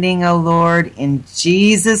understanding, O Lord, in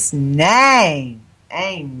Jesus' name.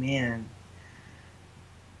 Amen.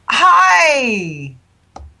 Hi.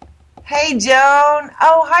 Hey, Joan.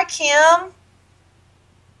 Oh, hi, Kim.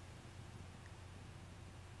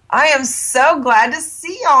 I am so glad to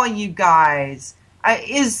see all you guys.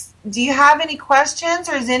 Do you have any questions,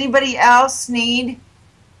 or does anybody else need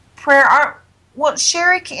prayer? Well,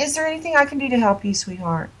 Sherry, is there anything I can do to help you,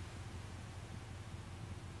 sweetheart?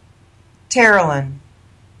 Terrelyn.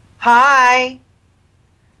 Hi.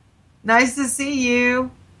 Nice to see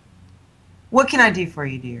you. What can I do for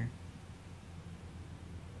you, dear?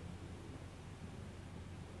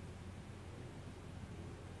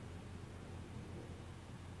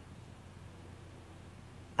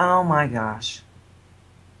 Oh my gosh.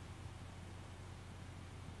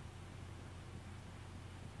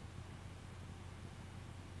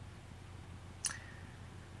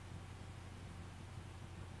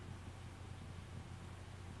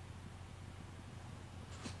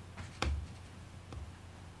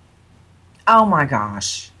 Oh my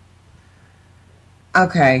gosh.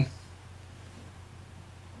 Okay.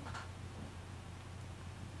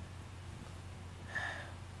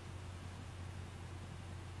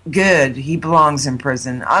 Good. He belongs in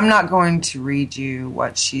prison. I'm not going to read you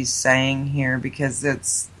what she's saying here because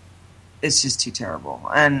it's just too terrible.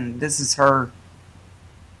 And this is her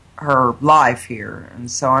life here.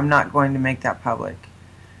 And so I'm not going to make that public.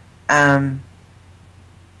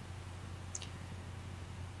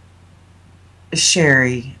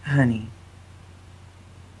 Sherry, honey,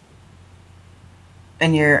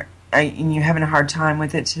 and you're having a hard time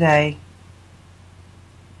with it today.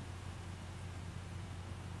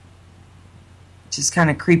 Just kind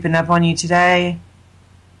of creeping up on you today.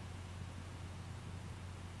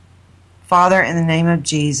 Father, in the name of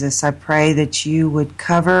Jesus, I pray that you would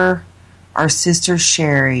cover our sister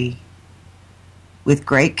Sherry with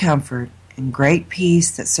great comfort and great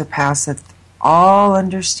peace that surpasseth all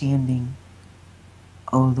understanding.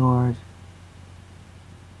 O Lord,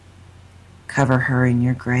 cover her in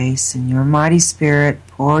your grace and your mighty Spirit.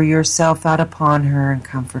 Pour yourself out upon her and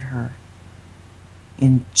comfort her.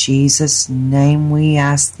 In Jesus' name we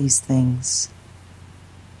ask these things.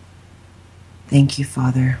 Thank you,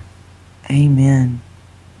 Father. Amen.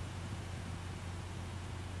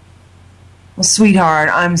 Well, sweetheart,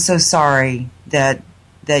 I'm so sorry that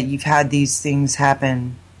you've had these things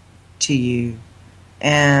happen to you.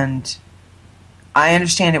 And I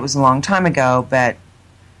understand it was a long time ago, but,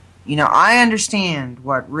 I understand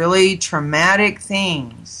what really traumatic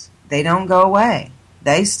things, they don't go away.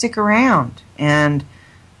 They stick around. And,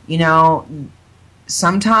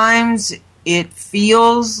 sometimes it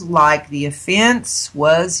feels like the offense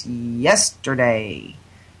was yesterday,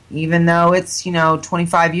 even though it's,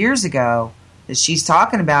 25 years ago that she's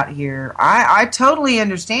talking about here. I totally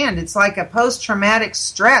understand. It's like a post-traumatic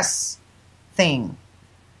stress thing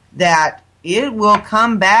that it will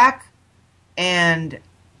come back and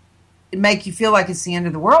make you feel like it's the end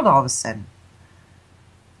of the world all of a sudden.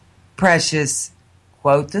 Precious,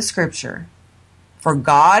 quote the scripture, "For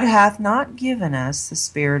God hath not given us the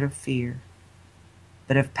spirit of fear,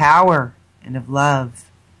 but of power and of love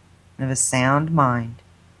and of a sound mind."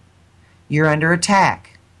 You're under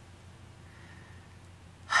attack.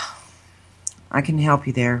 I can help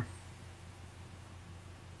you there.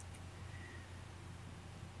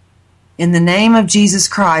 In the name of Jesus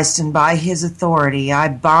Christ and by his authority, I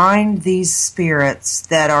bind these spirits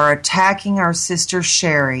that are attacking our sister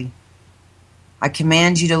Sherry. I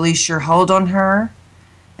command you to loose your hold on her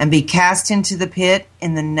and be cast into the pit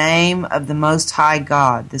in the name of the Most High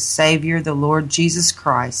God, the Savior, the Lord Jesus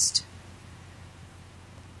Christ.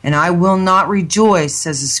 And I will not rejoice,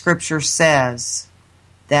 as the scripture says,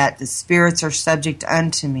 that the spirits are subject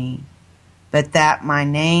unto me, but that my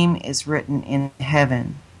name is written in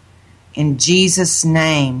heaven. In Jesus'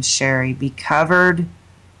 name, Sherry, be covered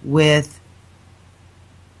with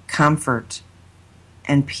comfort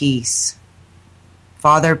and peace.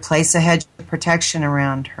 Father, place a hedge of protection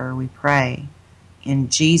around her, we pray, in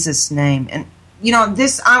Jesus' name. And, you know,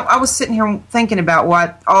 this, I was sitting here thinking about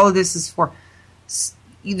what all of this is for.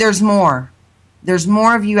 There's more. There's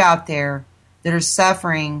more of you out there that are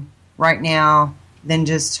suffering right now than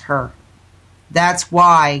just her. That's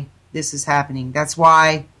why this is happening. That's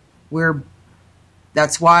why we're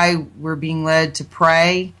being led to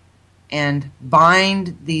pray and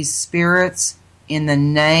bind these spirits in the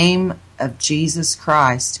name of Jesus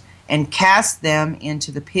Christ and cast them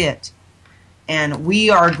into the pit. And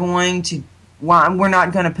we are going to, we're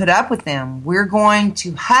not going to put up with them. We're going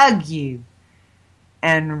to hug you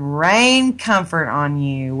and rain comfort on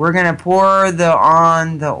you. We're going to pour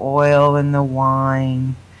on the oil and the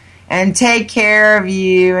wine and take care of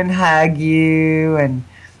you and hug you and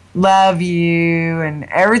love you, and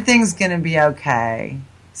everything's going to be okay,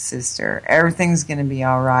 sister. Everything's going to be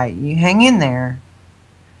all right. You hang in there.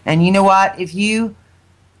 And you know what? If you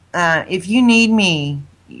need me,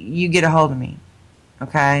 you get a hold of me.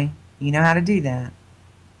 Okay? You know how to do that.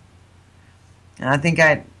 And I think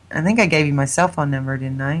I gave you my cell phone number,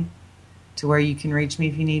 didn't I? To where you can reach me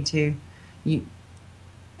if you need to.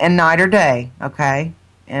 And night or day, okay?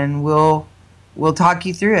 And we'll talk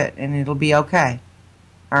you through it, and it'll be okay.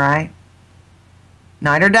 All right?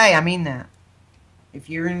 Night or day, I mean that. If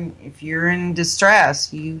you're in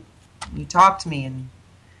distress, you talk to me,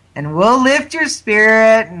 and we'll lift your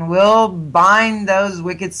spirit, and we'll bind those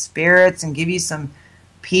wicked spirits and give you some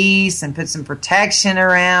peace and put some protection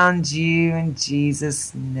around you in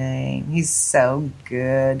Jesus' name. He's so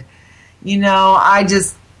good. You know,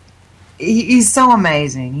 he's so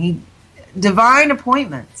amazing. Divine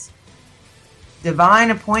appointments.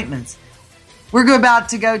 Divine appointments. We're about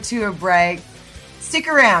to go to a break. Stick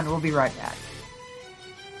around. We'll be right back.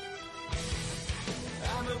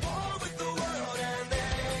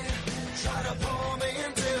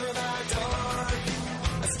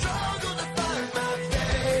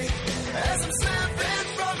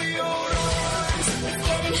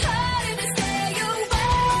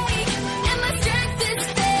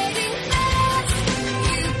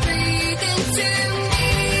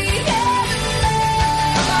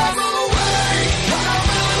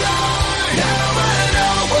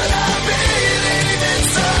 What I be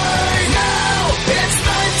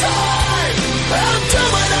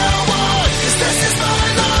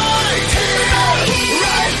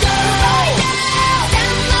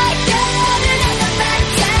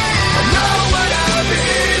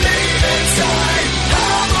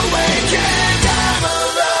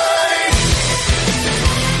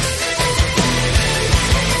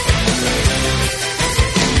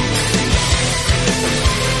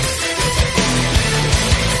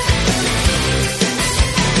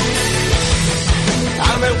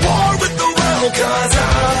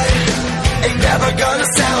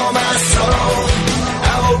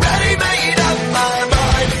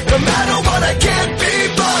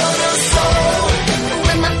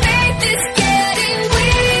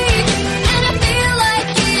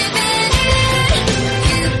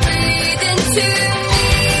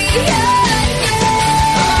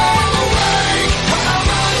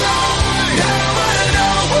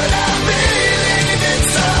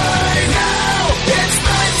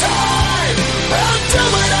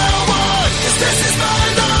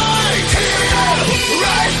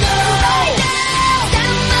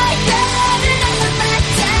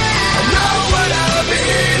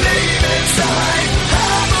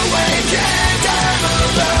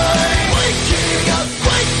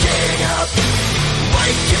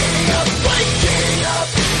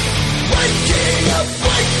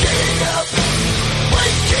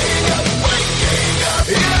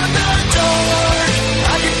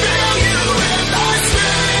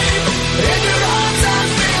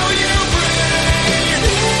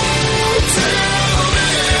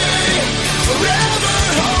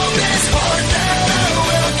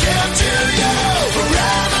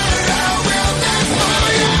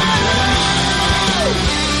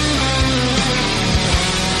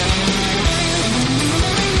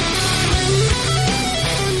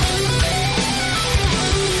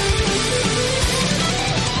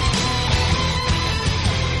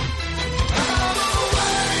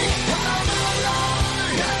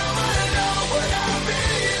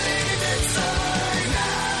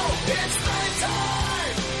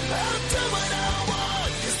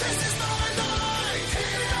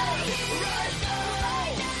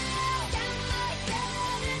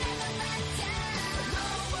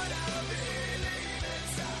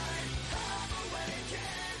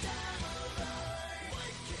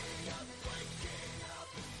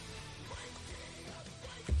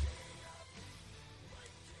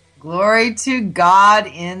Glory to God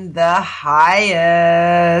in the highest.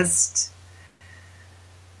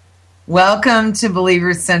 Welcome to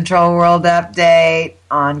Believers Central World Update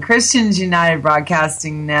on Christians United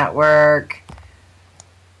Broadcasting Network.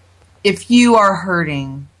 If you are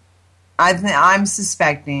hurting, I'm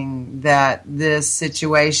suspecting that this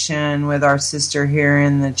situation with our sister here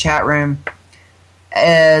in the chat room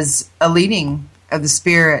is a leading of the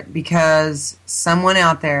Spirit, because someone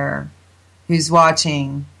out there who's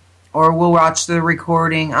watching or will watch the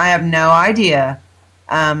recording, I have no idea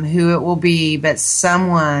who it will be, but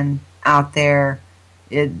someone out there,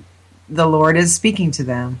 the Lord is speaking to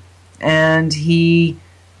them. And He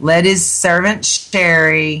led His servant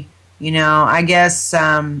Sherry, I guess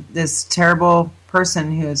this terrible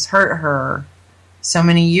person who has hurt her so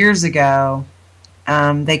many years ago,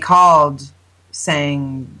 they called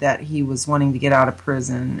saying that he was wanting to get out of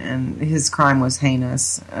prison, and his crime was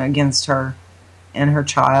heinous against her and her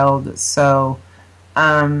child. So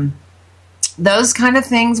those kind of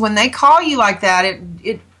things, when they call you like that,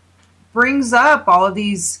 it brings up all of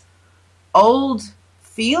these old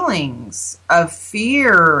feelings of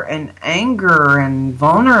fear and anger and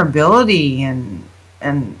vulnerability and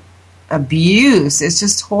abuse. It's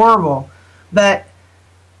just horrible. But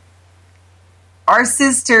our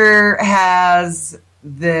sister has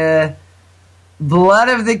the blood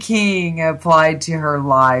of the King applied to her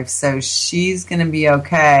life, so she's going to be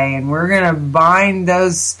okay. And we're going to bind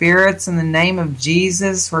those spirits in the name of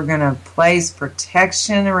Jesus. We're going to place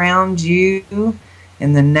protection around you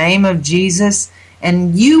in the name of Jesus.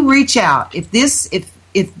 And you reach out. If the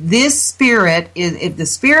Spirit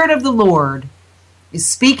of the Lord is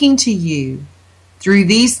speaking to you through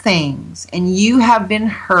these things, and you have been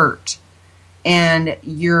hurt, and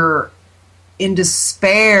you're in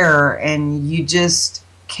despair, and you just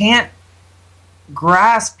can't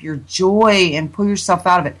grasp your joy and pull yourself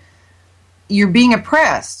out of it. You're being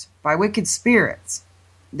oppressed by wicked spirits.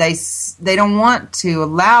 They don't want to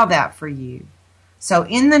allow that for you. So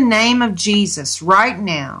in the name of Jesus, right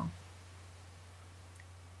now,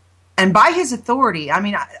 and by His authority,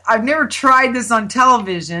 I've never tried this on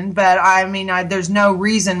television, but there's no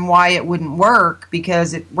reason why it wouldn't work,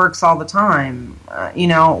 because it works all the time.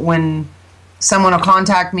 When someone will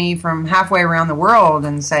contact me from halfway around the world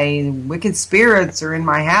and say, wicked spirits are in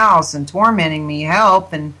my house and tormenting me,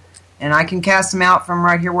 help, and I can cast them out from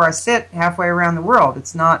right here where I sit halfway around the world.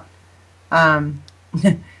 It's not, like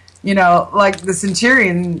the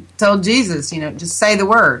centurion told Jesus, just say the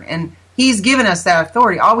word. And He's given us that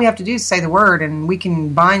authority. All we have to do is say the word, and we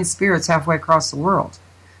can bind spirits halfway across the world.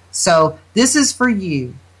 So this is for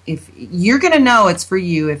you. If you're going to know it's for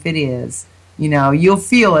you, if it is, you'll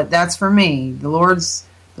feel it. That's for me. The Lord's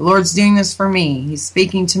doing this for me. He's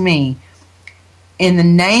speaking to me. In the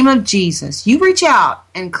name of Jesus, you reach out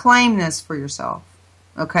and claim this for yourself.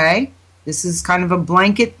 Okay? This is kind of a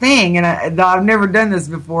blanket thing, and I've never done this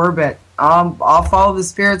before, but I'll follow the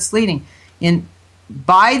Spirit's leading.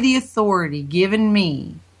 By the authority given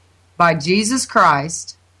me by Jesus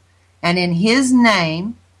Christ, and in His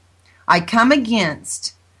name, I come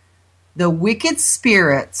against the wicked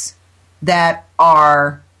spirits that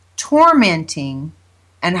are tormenting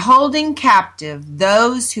and holding captive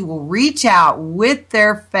those who will reach out with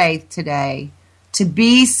their faith today to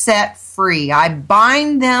be set free. I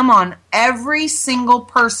bind them on every single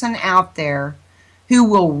person out there who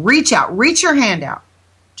will reach out. Reach your hand out.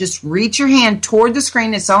 Just reach your hand toward the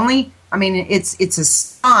screen. It's a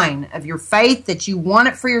sign of your faith that you want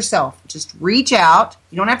it for yourself. Just reach out.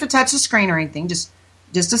 You don't have to touch the screen or anything. It's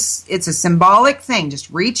a symbolic thing. Just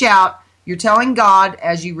reach out. You're telling God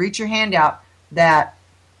as you reach your hand out that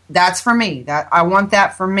that's for me. That I want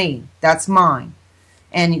that for me. That's mine.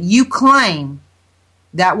 And you claim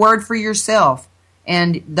that word for yourself.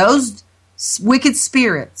 And those wicked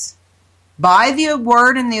spirits, by the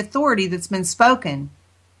word and the authority that's been spoken,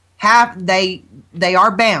 they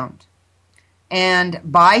are bound. And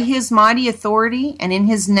by His mighty authority and in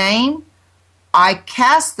His name, I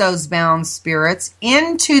cast those bound spirits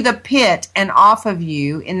into the pit and off of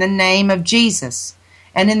you in the name of Jesus.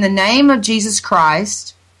 And in the name of Jesus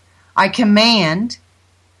Christ, I command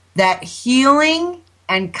that healing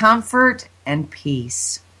and comfort and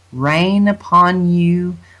peace reign upon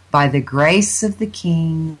you by the grace of the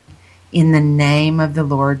King in the name of the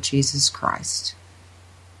Lord Jesus Christ.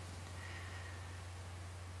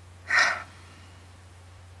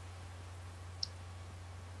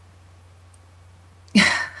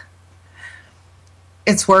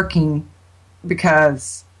 It's working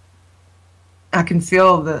because I can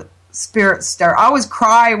feel the Spirit stir. I always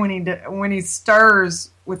cry when he stirs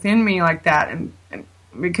within me like that, and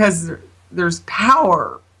because there's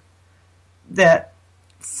power that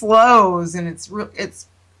flows, and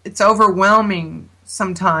it's overwhelming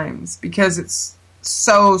sometimes because it's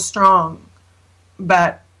so strong.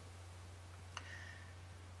 But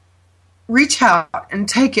reach out and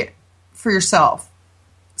take it for yourself.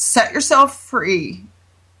 Set yourself free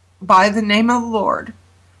by the name of the Lord,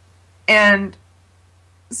 and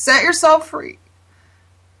set yourself free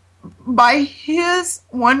by His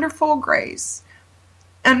wonderful grace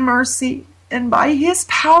and mercy, and by His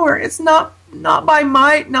power. It's not by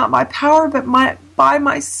might, not by power, but by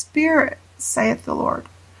my Spirit, saith the Lord.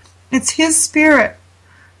 It's His Spirit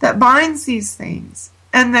that binds these things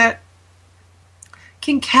and that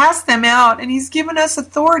can cast them out. And He's given us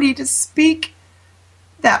authority to speak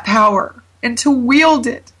that power and to wield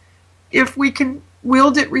it if we can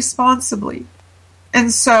wield it responsibly.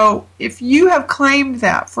 And so if you have claimed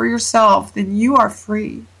that for yourself, then you are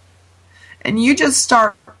free. And you just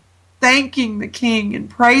start thanking the King and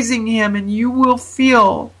praising Him, and you will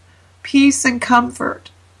feel peace and comfort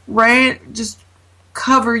just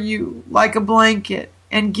cover you like a blanket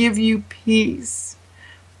and give you peace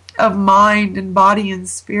of mind and body and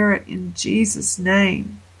spirit in Jesus'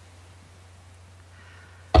 name.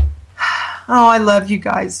 Oh, I love you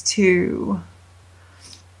guys too.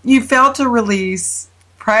 You felt a release.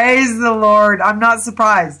 Praise the Lord. I'm not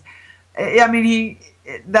surprised. I mean,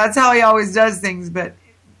 that's how He always does things, but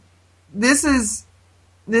this is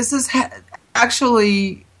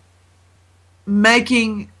actually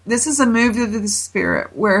this is a move of the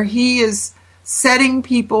Spirit where He is setting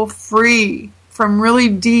people free from really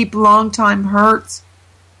deep, long-time hurts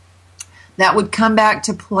that would come back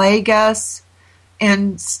to plague us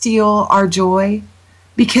and steal our joy,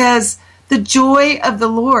 because the joy of the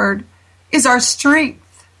Lord is our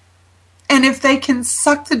strength. And if they can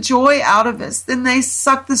suck the joy out of us, then they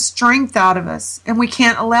suck the strength out of us, and we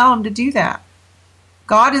can't allow them to do that.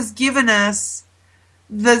 God has given us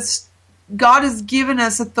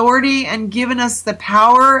authority and given us the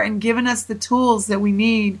power and given us the tools that we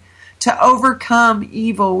need to overcome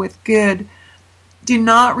evil with good. Do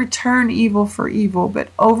not return evil for evil, but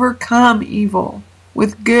overcome evil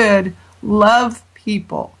with good. Love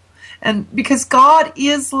people. And because God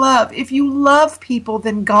is love. If you love people,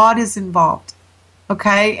 then God is involved.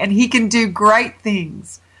 Okay? And He can do great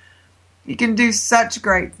things. He can do such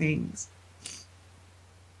great things.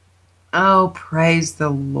 Oh, praise the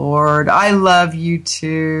Lord. I love you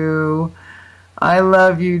too. I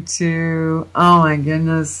love you too. Oh my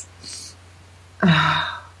goodness.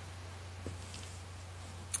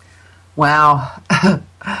 Wow.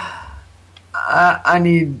 I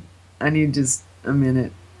need just a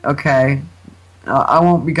minute. Okay. I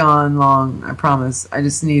won't be gone long, I promise. I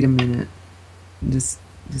just need a minute. Just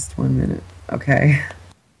 1 minute. Okay.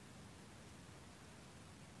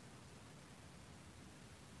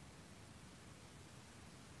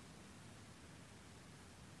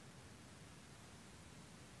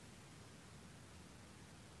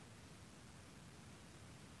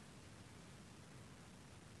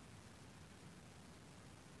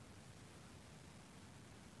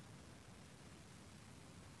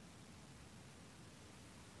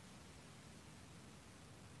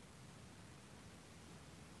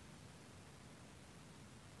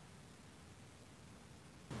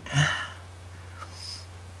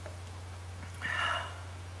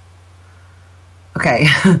 Okay.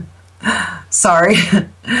 Sorry.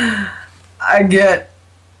 I get,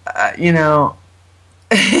 yeah,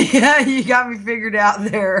 you got me figured out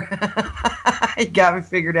there. You got me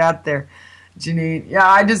figured out there, Janine. Yeah,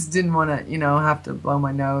 I just didn't want to, have to blow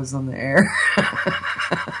my nose on the air.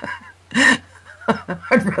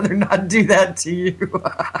 I'd rather not do that to you.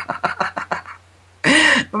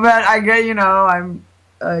 But I get,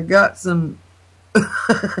 I got some,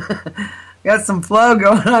 got some flow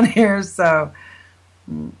going on here, so,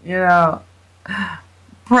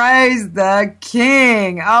 praise the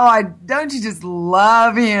King. Oh, don't you just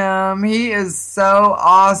love Him? He is so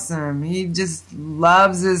awesome. He just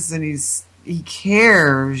loves us, and He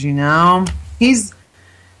cares, He's,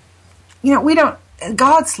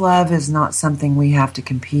 God's love is not something we have to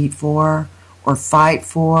compete for or fight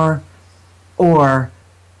for or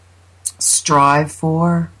strive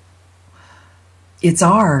for. It's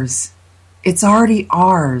ours. It's already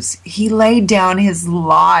ours. He laid down His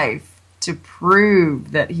life to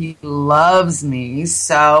prove that He loves me,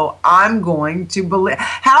 so I'm going to believe.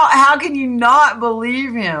 How can you not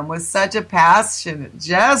believe Him with such a passionate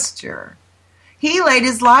gesture? He laid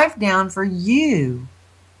His life down for you.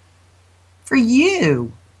 For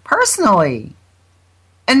you, personally.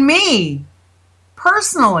 And me,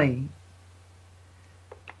 personally.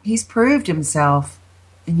 He's proved Himself.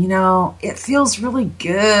 And it feels really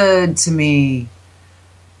good to me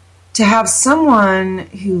to have someone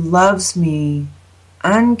who loves me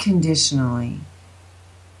unconditionally.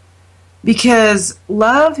 Because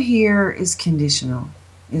love here is conditional,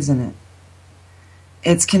 isn't it?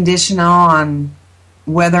 It's conditional on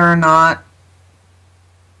whether or not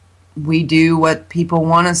we do what people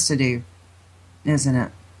want us to do, isn't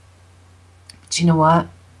it? But you know what?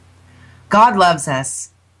 God loves us.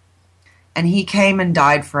 And He came and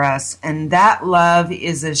died for us. And that love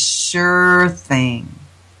is a sure thing.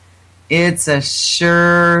 It's a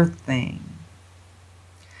sure thing.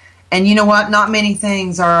 And you know what? Not many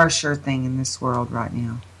things are a sure thing in this world right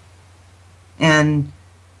now.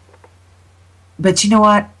 But you know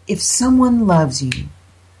what? If someone loves you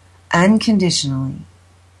unconditionally,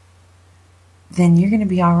 then you're going to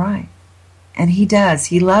be all right. And He does.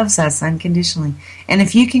 He loves us unconditionally. And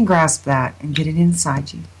if you can grasp that and get it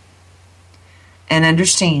inside you, and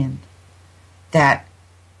understand that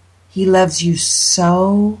He loves you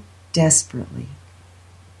so desperately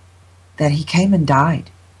that He came and died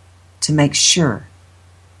to make sure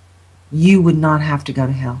you would not have to go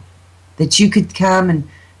to hell. That you could come and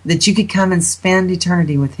spend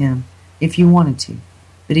eternity with Him if you wanted to.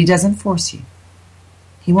 But He doesn't force you.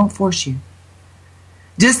 He won't force you.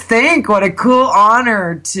 Just think what a cool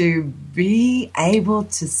honor to be able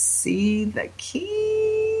to see the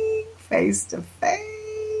King face to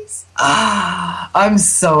face. I'm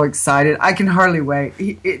so excited. I can hardly wait.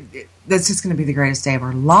 That's just going to be the greatest day of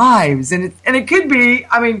our lives. And it could be,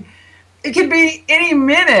 it could be any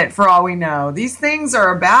minute for all we know. These things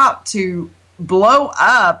are about to blow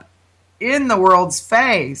up in the world's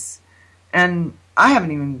face. And I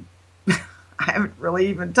haven't really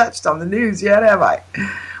even touched on the news yet, have I?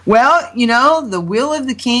 Well, the will of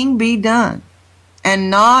the King be done.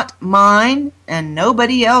 And not mine and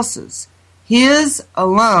nobody else's. His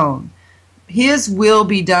alone. His will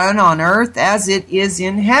be done on earth as it is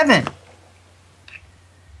in heaven.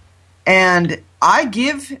 And I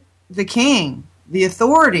give the King the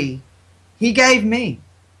authority He gave me.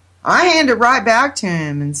 I hand it right back to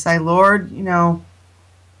Him and say, Lord,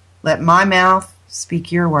 let my mouth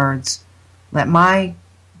speak your words. Let my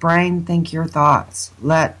brain think your thoughts.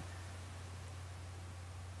 Let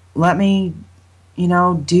me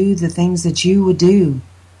do the things that you would do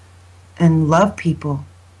and love people,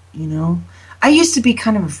 I used to be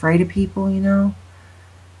kind of afraid of people,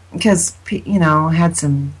 because, I had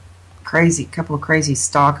couple of crazy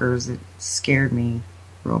stalkers that scared me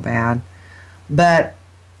real bad. But,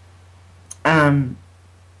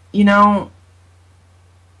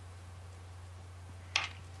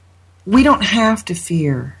 we don't have to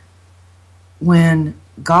fear when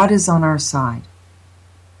God is on our side.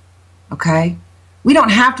 Okay? We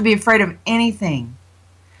don't have to be afraid of anything.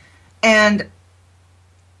 And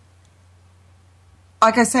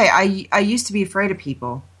like I say, I used to be afraid of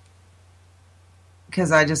people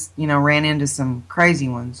because I just, ran into some crazy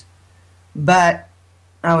ones. But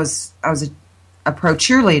I was a pro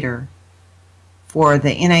cheerleader for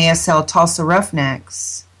the NASL Tulsa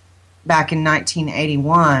Roughnecks back in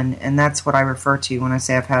 1981, and that's what I refer to when I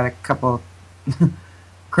say I've had a couple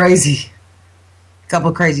crazy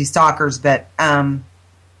stalkers, but that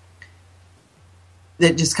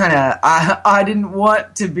just kind of, I didn't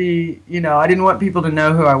want to be, I didn't want people to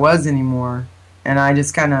know who I was anymore. And I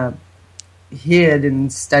just kind of hid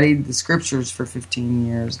and studied the scriptures for 15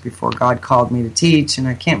 years before God called me to teach. And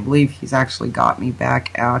I can't believe He's actually got me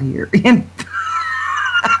back out here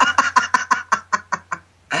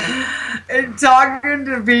and talking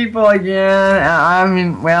to people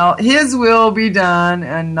again. Well, His will be done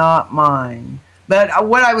and not mine. But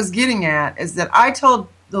what I was getting at is that I told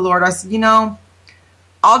the Lord, I said,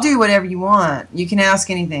 I'll do whatever you want. You can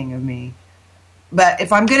ask anything of me. But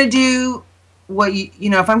if I'm going to do what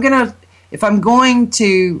if I'm going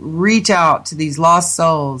to reach out to these lost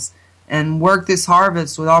souls and work this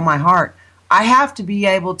harvest with all my heart, I have to be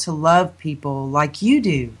able to love people like you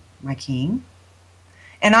do, my King.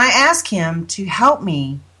 And I ask Him to help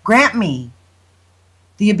me, grant me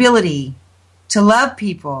the ability to love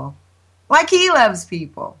people like He loves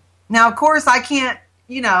people. Now, of course, I can't,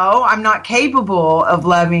 I'm not capable of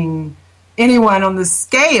loving anyone on the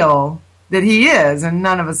scale that He is, and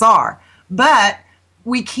none of us are. But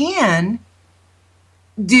we can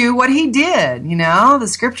do what He did. The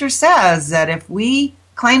scripture says that if we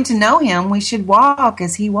claim to know Him, we should walk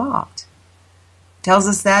as He walked. It tells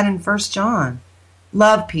us that in 1 John.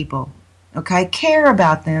 Love people, okay? Care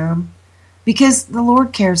about them because the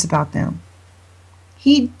Lord cares about them.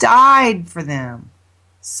 He died for them.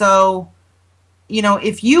 So,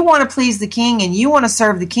 if you want to please the King and you want to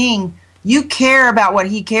serve the King, You care about what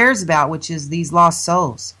he cares about, which is these lost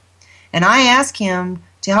souls. And I ask him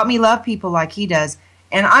to help me love people like he does.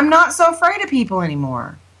 And I'm not so afraid of people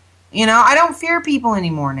anymore. You know, I don't fear people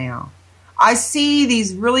anymore now. I see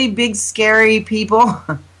these really big, scary people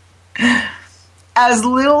as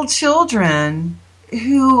little children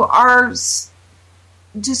who are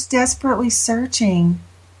just desperately searching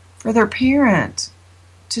for their parent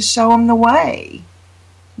to show them the way.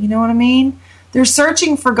 You know what I mean? They're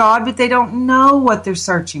searching for God, but they don't know what they're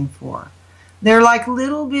searching for. They're like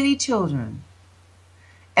little bitty children.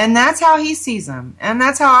 And that's how he sees them. And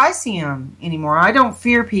that's how I see them anymore. I don't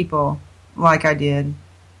fear people like I did,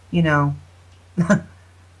 you know.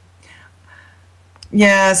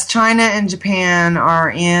 Yes, China and Japan are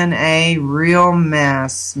in a real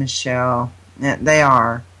mess, Michelle. They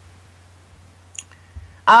are.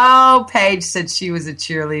 Oh, Paige said she was a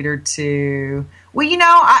cheerleader too. Well, you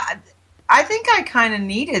know, I think I kind of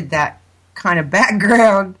needed that kind of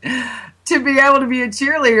background to be able to be a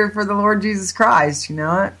cheerleader for the Lord Jesus Christ, you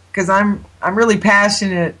know, because I'm really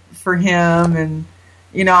passionate for him, and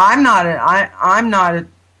you know, I'm not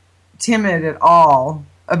timid at all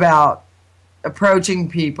about approaching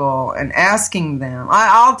people and asking them.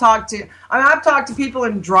 I've talked to people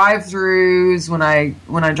in drive-thrus when I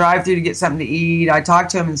drive through to get something to eat. I talk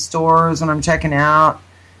to them in stores when I'm checking out.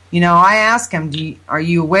 You know, I ask them, are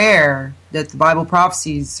you aware that the Bible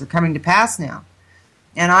prophecies are coming to pass now?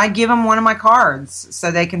 And I give them one of my cards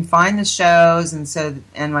so they can find the shows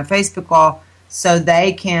and my Facebook wall so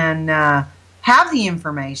they can have the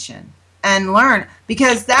information and learn.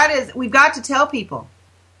 Because we've got to tell people.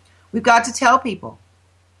 We've got to tell people.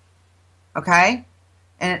 Okay?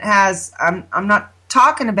 And it has, I'm not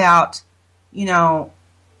talking about, you know,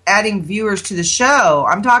 adding viewers to the show.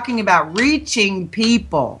 I'm talking about reaching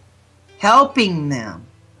people, helping them,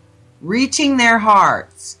 reaching their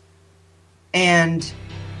hearts, and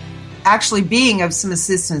actually being of some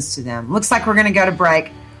assistance to them. Looks like we're going to go to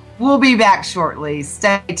break. We'll be back shortly.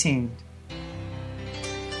 Stay tuned.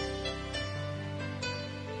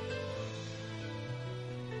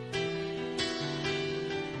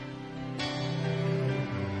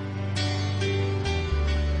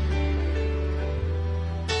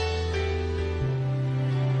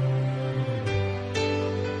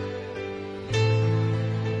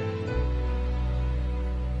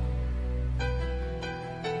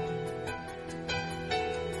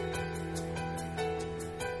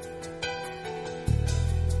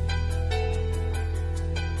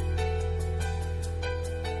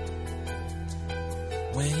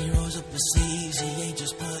 When he rolls up his sleeves, he ain't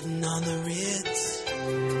just putting on the Ritz.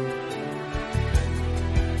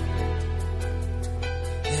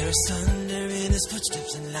 There is thunder in his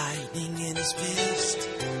footsteps and lightning in his fist.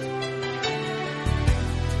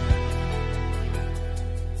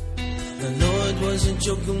 The Lord wasn't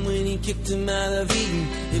joking when he kicked him out of Eden.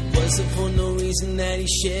 It wasn't for no reason that he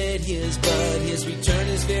shed his blood. His return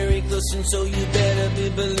is very close, and so you better be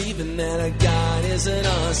believing that our God is an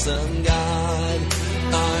awesome God.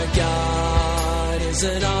 Our God is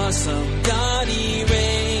an awesome God. He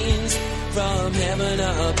reigns from heaven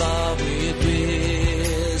above with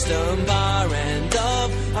wisdom, power, and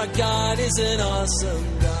love. Our God is an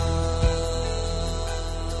awesome God.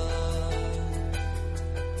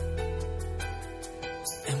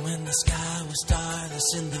 And when the sky was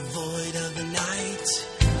starless in the void of the night,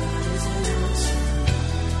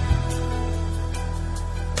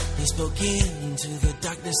 he spoke into the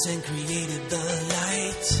darkness and created the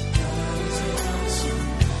light.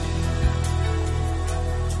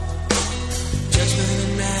 Judgment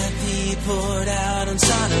and wrath he poured out on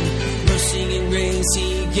Sodom. Mercy and grace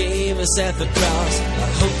he gave us at the cross.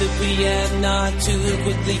 I hope that we have not too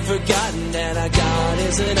quickly forgotten that our God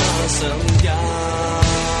is an awesome God.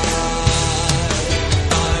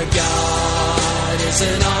 Our God is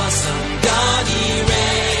an awesome God. He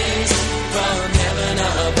reigns from heaven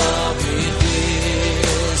above with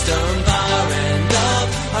wisdom, power, and love.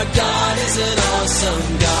 Our God is an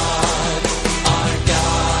awesome God. Our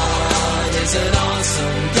God is an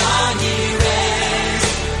awesome God. He reigns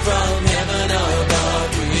from heaven above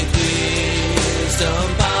with wisdom,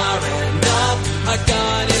 power, and love. Our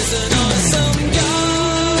God is an awesome God.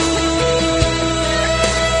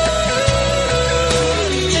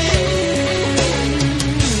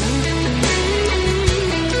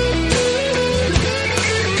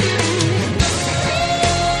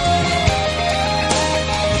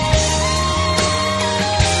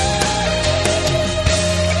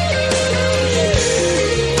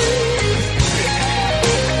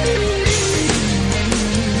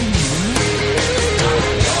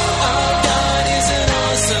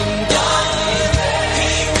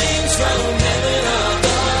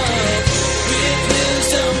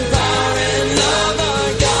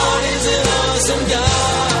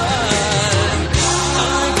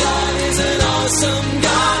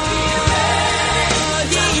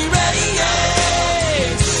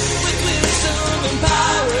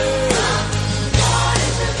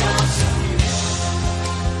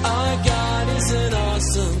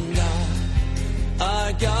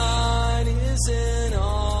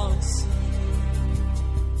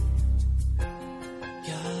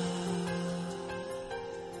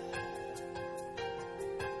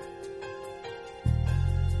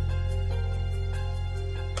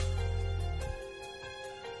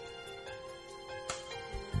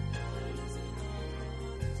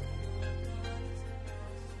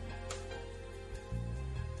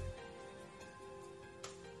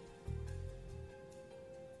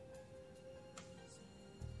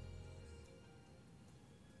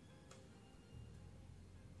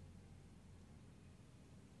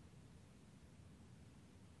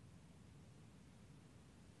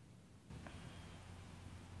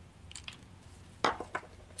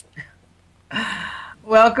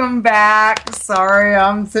 Welcome back. Sorry,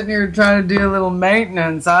 I'm sitting here trying to do a little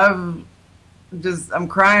maintenance. I'm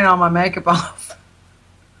crying all my makeup off.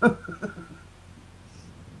 And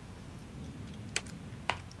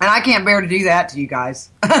I can't bear to do that to you guys.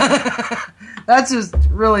 That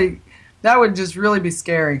would just really be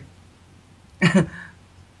scary.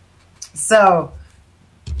 So,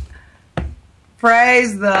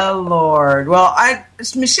 praise the Lord. Well,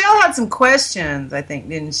 Michelle had some questions, I think,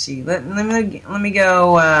 didn't she? Let me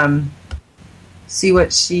go see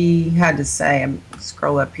what she had to say. I'm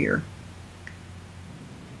scroll up here.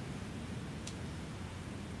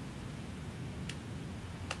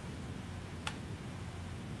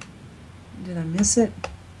 Did I miss it?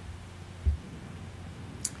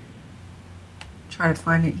 Try to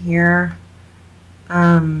find it here.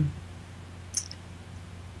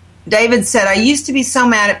 David said, I used to be so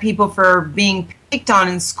mad at people for being picked on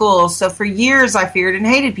in school, so for years I feared and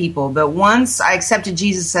hated people. But once I accepted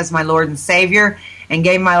Jesus as my Lord and Savior and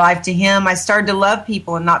gave my life to Him, I started to love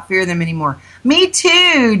people and not fear them anymore. Me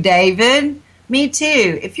too, David. Me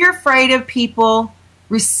too. If you're afraid of people,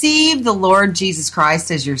 receive the Lord Jesus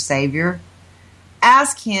Christ as your Savior.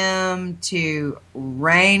 Ask Him to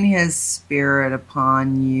rain His Spirit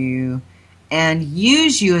upon you and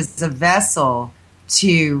use you as a vessel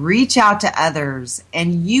to reach out to others,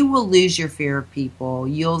 and you will lose your fear of people.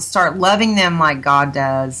 You'll start loving them like God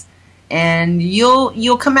does, and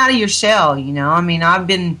you'll come out of your shell. You know, I mean, I've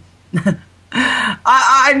been.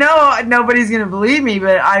 I know nobody's going to believe me,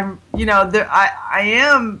 but I'm. You know, I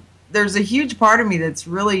am. There's a huge part of me that's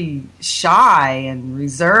really shy and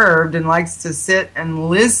reserved and likes to sit and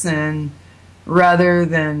listen rather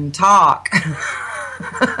than talk.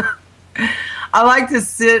 I like to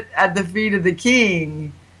sit at the feet of the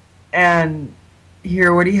King and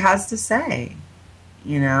hear what he has to say.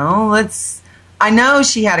 You know, I know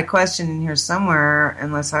she had a question in here somewhere,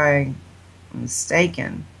 unless I'm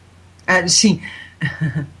mistaken. Let's see.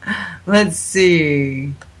 Did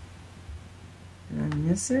I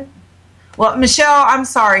miss it? Well, Michelle, I'm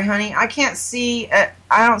sorry, honey. I can't see. I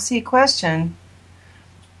don't see a question.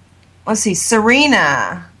 Let's see.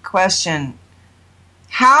 Serena, question.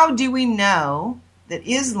 How do we know that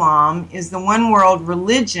Islam is the one world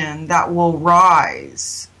religion that will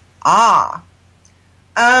rise?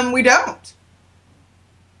 We don't.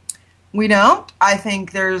 We don't. I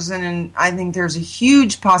think there's a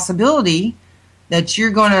huge possibility that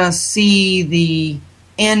you're going to see the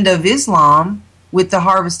end of Islam with the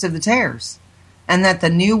harvest of the tares, and that the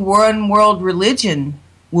new one world religion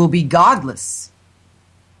will be godless.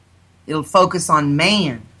 It'll focus on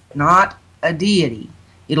man, not a deity.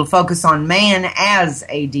 It'll focus on man as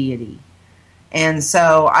a deity. And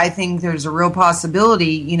so I think there's a real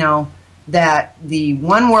possibility, you know, that the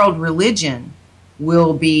one world religion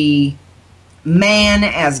will be man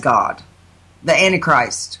as God, the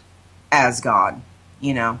Antichrist as God,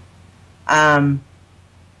 you know.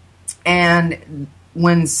 And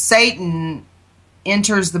when Satan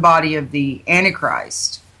enters the body of the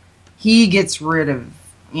Antichrist, he gets rid of,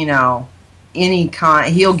 you know,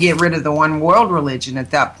 he'll get rid of the one world religion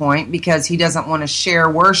at that point, because he doesn't want to share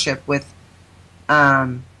worship with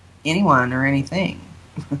anyone or anything.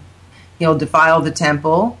 He'll defile the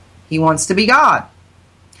temple. He wants to be God.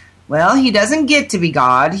 Well, he doesn't get to be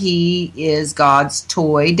God. He is God's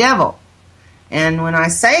toy devil. And when I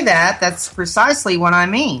say that, that's precisely what I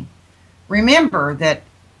mean. Remember that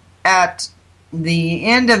at the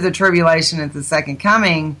end of the tribulation, at the second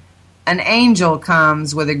coming, an angel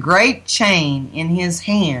comes with a great chain in his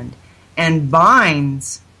hand and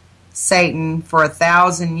binds Satan for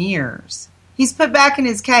 1,000 years. He's put back in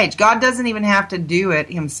his cage. God doesn't even have to do it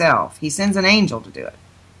himself. He sends an angel to do it.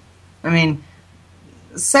 I mean,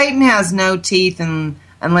 Satan has no teeth, and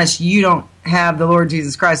unless you don't have the Lord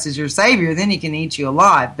Jesus Christ as your Savior, then he can eat you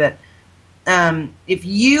alive. But if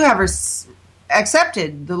you have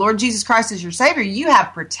accepted the Lord Jesus Christ as your Savior, you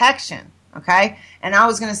have protection. Okay? And I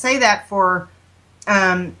was going to say that for,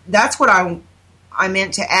 that's what I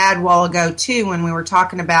meant to add a while ago, too, when we were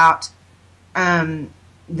talking about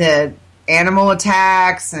the animal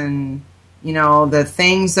attacks and, you know, the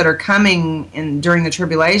things that are coming during the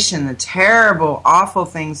tribulation, the terrible, awful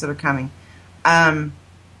things that are coming.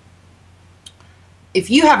 If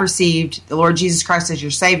you have received the Lord Jesus Christ as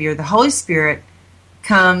your Savior, the Holy Spirit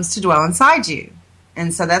comes to dwell inside you.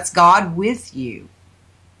 And so that's God with you,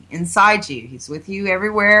 inside you. He's with you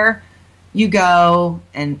everywhere you go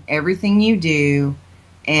and everything you do,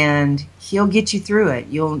 and He'll get you through it.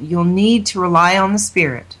 You'll need to rely on the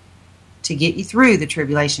Spirit to get you through the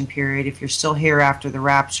tribulation period if you're still here after the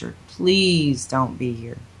rapture. Please don't be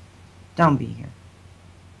here. Don't be here.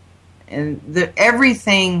 And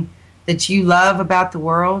everything that you love about the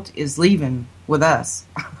world is leaving with us.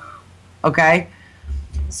 Okay?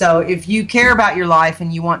 So if you care about your life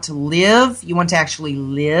and you want to live, you want to actually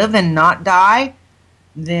live and not die,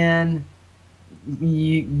 then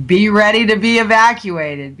you be ready to be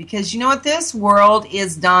evacuated. Because you know what? This world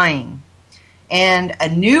is dying. And a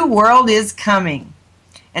new world is coming.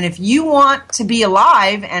 And if you want to be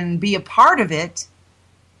alive and be a part of it,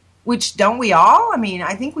 which don't we all? I mean,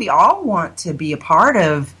 I think we all want to be a part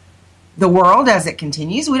of the world as it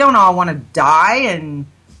continues. We don't all want to die in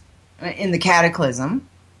the cataclysm.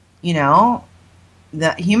 You know,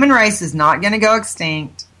 the human race is not going to go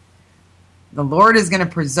extinct. The Lord is going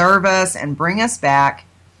to preserve us and bring us back.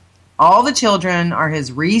 All the children are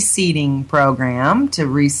his reseeding program to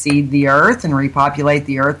reseed the earth and repopulate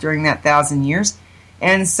the earth during that 1,000 years.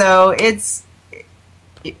 And so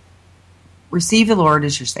receive the Lord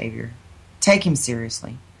as your Savior. Take him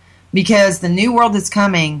seriously. Because the new world that's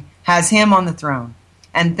coming has him on the throne.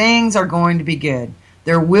 And things are going to be good.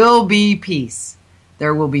 There will be peace.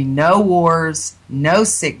 There will be no wars, no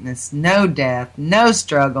sickness, no death, no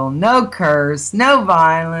struggle, no curse, no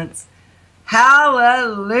violence.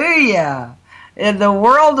 Hallelujah! And the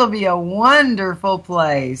world will be a wonderful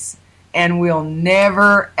place, and we'll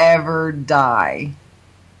never, ever die.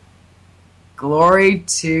 Glory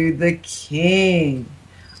to the King.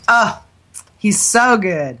 Oh, he's so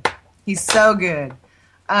good. He's so good.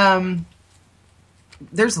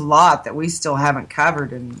 There's a lot that we still haven't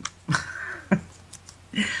covered, and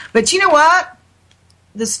but you know what?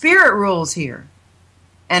 The Spirit rules here.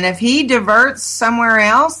 And if he diverts somewhere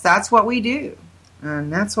else, that's what we do.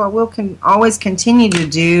 And that's what we'll always continue to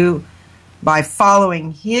do by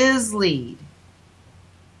following his lead.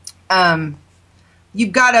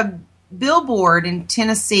 You've got a billboard in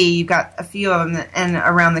Tennessee. You've got a few of them and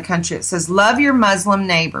around the country. It says, love your Muslim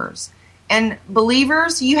neighbors. And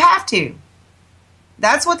believers, you have to.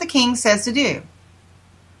 That's what the King says to do.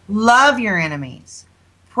 Love your enemies.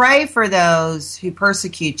 Pray for those who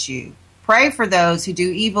persecute you. Pray for those who do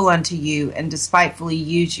evil unto you and despitefully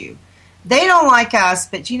use you. They don't like us,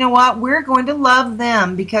 but you know what? We're going to love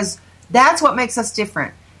them because that's what makes us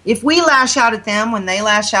different. If we lash out at them when they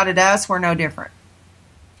lash out at us, we're no different.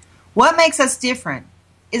 What makes us different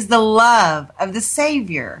is the love of the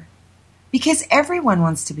Savior. Because everyone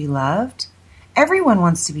wants to be loved. Everyone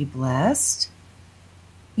wants to be blessed.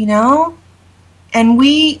 You know? And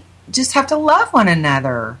we just have to love one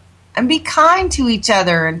another and be kind to each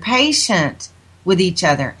other and patient with each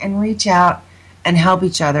other and reach out and help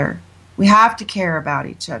each other. We have to care about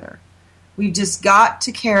each other. We've just got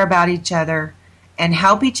to care about each other and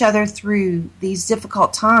help each other through these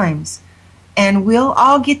difficult times. And we'll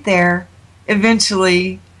all get there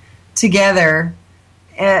eventually together.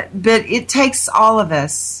 But it takes all of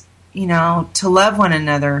us, you know, to love one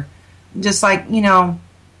another. Just like, you know,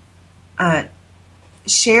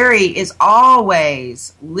 Sherry is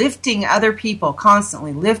always lifting other people,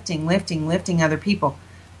 constantly lifting other people.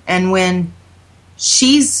 And when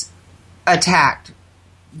she's attacked,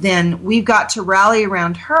 then we've got to rally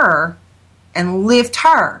around her and lift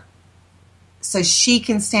her so she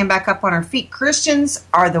can stand back up on her feet. Christians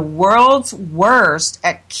are the world's worst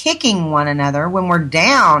at kicking one another when we're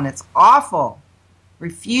down. It's awful.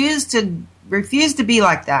 Refuse to be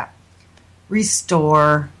like that.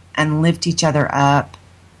 Restore and lift each other up.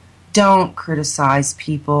 Don't criticize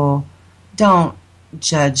people. Don't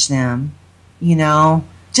judge them. You know,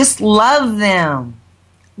 just love them.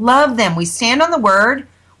 Love them. We stand on the word.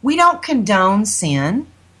 We don't condone sin,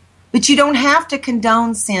 but you don't have to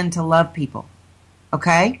condone sin to love people.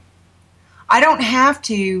 Okay? I don't have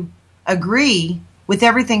to agree with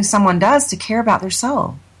everything someone does to care about their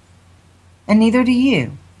soul. And neither do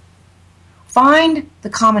you. Find the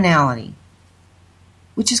commonality,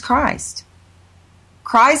 which is Christ.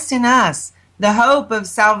 Christ in us, the hope of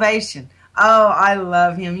salvation. Oh, I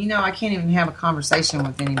love him. You know, I can't even have a conversation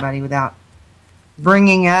with anybody without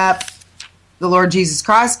bringing up the Lord Jesus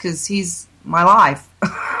Christ because he's my life.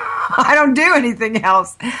 I don't do anything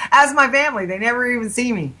else. As my family, they never even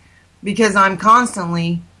see me because I'm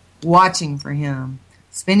constantly watching for him,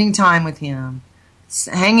 spending time with him,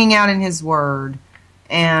 hanging out in his word,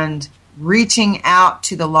 and reaching out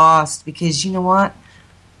to the lost because you know what?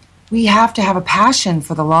 We have to have a passion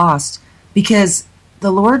for the lost because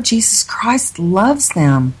the Lord Jesus Christ loves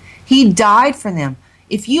them. He died for them.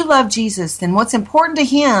 If you love Jesus, then what's important to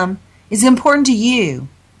him is important to you.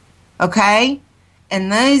 Okay? And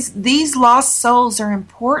these lost souls are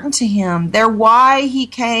important to him. They're why he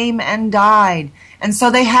came and died. And so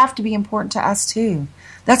they have to be important to us too.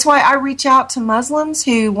 That's why I reach out to Muslims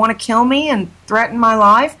who want to kill me and threaten my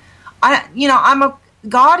life.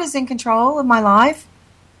 God is in control of my life.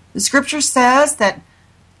 The scripture says that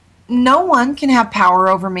no one can have power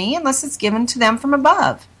over me unless it's given to them from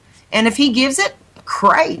above. And if he gives it,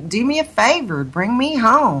 great. Do me a favor. Bring me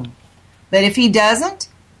home. But if he doesn't,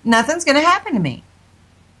 nothing's going to happen to me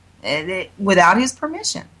without his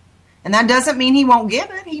permission. And that doesn't mean he won't give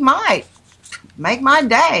it. He might make my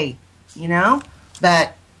day,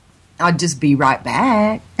 But I'll just be right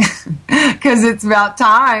back because it's about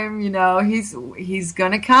time, He's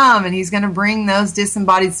going to come and he's going to bring those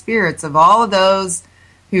disembodied spirits of all of those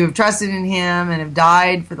who have trusted in him and have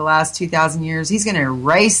died for the last 2,000 years. He's going to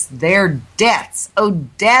erase their deaths. O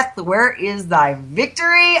death, where is thy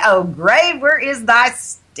victory? O grave, where is thy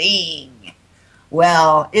sting?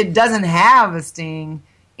 Well, it doesn't have a sting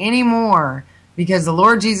anymore because the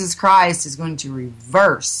Lord Jesus Christ is going to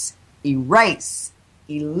reverse, erase,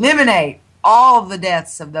 eliminate all of the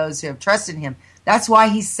deaths of those who have trusted him. That's why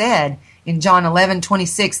he said in John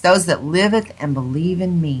 11:26, those that liveth and believe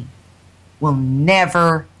in me will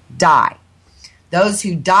never die. Those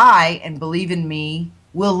who die and believe in me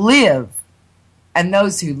will live. And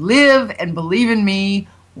those who live and believe in me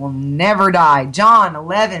will never die. John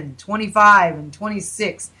 11:25 and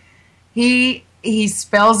 26. He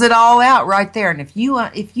spells it all out right there. And if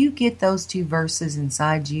you get those two verses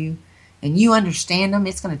inside you and you understand them,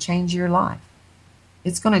 it's going to change your life.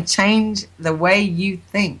 It's going to change the way you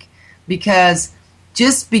think. Because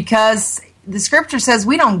the scripture says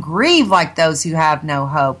we don't grieve like those who have no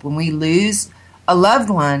hope when we lose a loved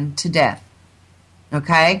one to death.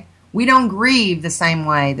 Okay? We don't grieve the same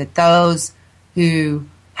way that those who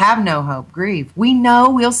have no hope grieve. We know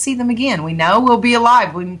we'll see them again. We know we'll be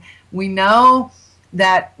alive. We know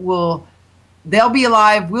that they'll be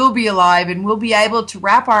alive, we'll be alive, and we'll be able to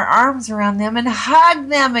wrap our arms around them and hug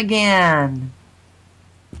them again.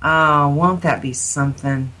 Oh, won't that be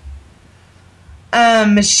something?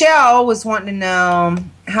 Michelle was wanting to know,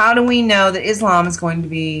 how do we know that Islam is going to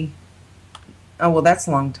be... Oh, well, that's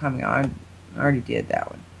a long time ago. I already did that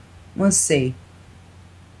one. Let's see.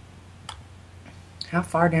 How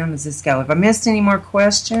far down does this go? Have I missed any more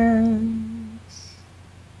questions?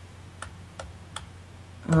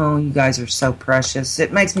 Oh, you guys are so precious.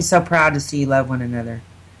 It makes me so proud to see you love one another.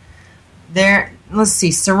 Let's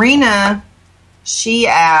see. Serena, she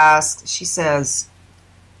says...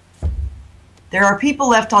 There are people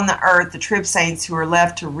left on the earth, the trib saints, who are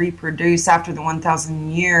left to reproduce after the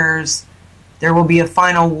 1,000 years. There will be a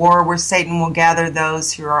final war where Satan will gather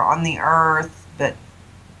those who are on the earth, but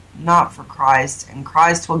not for Christ. And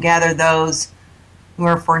Christ will gather those who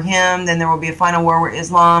are for him. Then there will be a final war where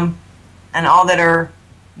Islam and all that are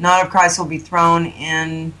not of Christ will be thrown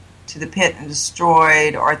into the pit and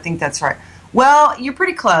destroyed. Or I think that's right. Well, you're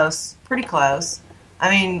pretty close. Pretty close. I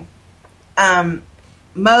mean,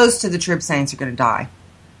 most of the trib saints are going to die.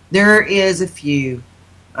 There is a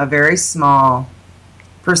very small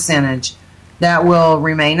percentage that will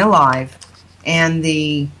remain alive, and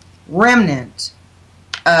the remnant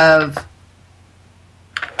of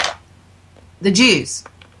the Jews,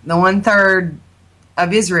 the 1/3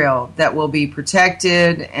 of Israel that will be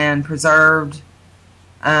protected and preserved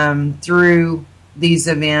through these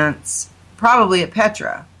events, probably at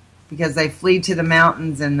Petra, because they flee to the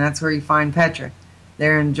mountains, and that's where you find Petra.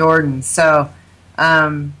 They're in Jordan. So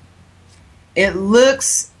it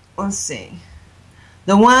looks, let's see.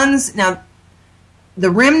 The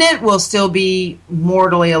remnant will still be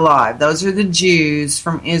mortally alive. Those are the Jews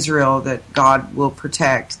from Israel that God will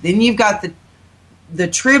protect. Then you've got the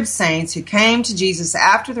trib saints who came to Jesus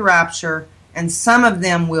after the rapture, and some of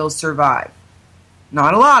them will survive.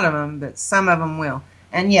 Not a lot of them, but some of them will.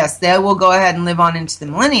 And yes, they will go ahead and live on into the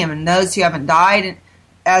millennium. And those who haven't died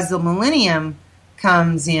as the millennium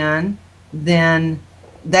comes in, then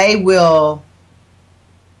they will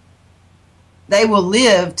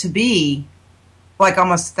live to be like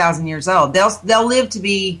almost 1,000 years old. They'll live to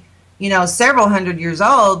be, several hundred years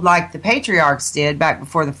old, like the patriarchs did back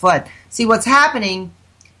before the flood. See, what's happening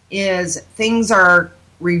is things are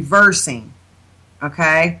reversing.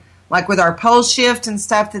 Okay, like with our pole shift and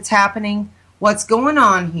stuff that's happening. What's going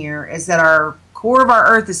on here is that our core of our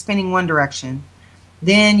Earth is spinning one direction.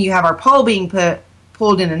 Then you have our pole being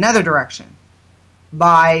pulled in another direction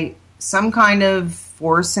by some kind of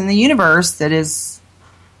force in the universe that is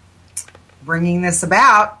bringing this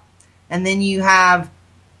about. And then you have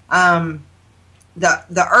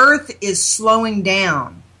the Earth is slowing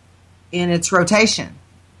down in its rotation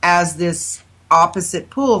as this opposite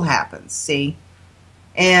pull happens, see?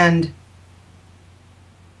 And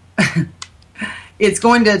it's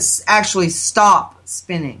going to actually stop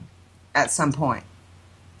spinning at some point.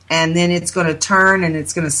 and then it's going to turn and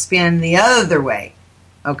it's going to spin the other way.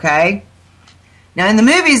 Okay? Now, in the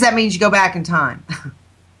movies, that means you go back in time.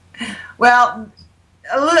 Well,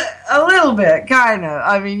 a little bit, kind of.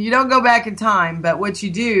 I mean, you don't go back in time, but what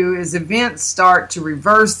you do is events start to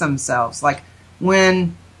reverse themselves. Like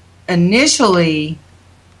when initially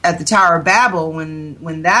at the Tower of Babel,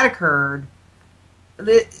 when that occurred,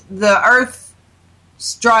 the Earth's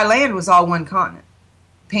dry land was all one continent.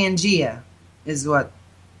 Pangea is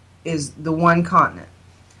the one continent.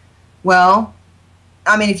 Well,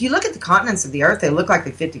 I mean, if you look at the continents of the Earth, they look like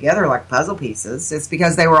they fit together like puzzle pieces. It's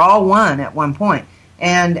because they were all one at one point.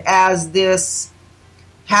 And as this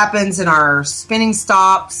happens and our spinning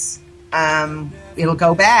stops, it'll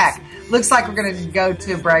go back. Looks like we're going to go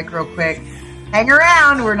to a break real quick. Hang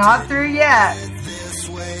around. We're not through yet. This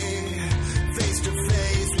way, face to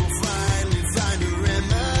face, we'll finally find a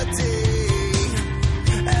remedy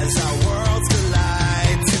as our worlds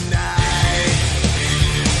collide tonight.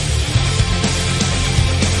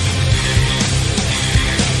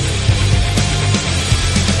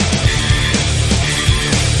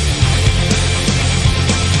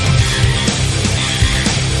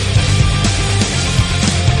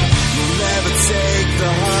 You'll never take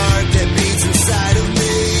the heart that beats inside of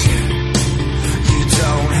me. You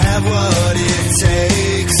don't have what it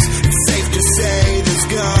takes. It's safe to say there's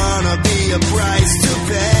gonna be a price to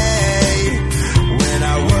pay when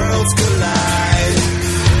our worlds collide.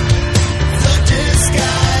 The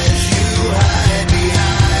disguise you hide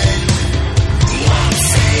behind won't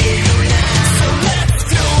save you now. So let's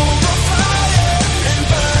fuel the fire and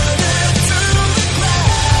burn it to the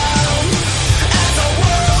ground as our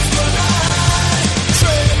worlds collide.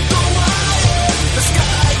 Trip the wire, the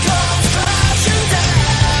sky comes crashing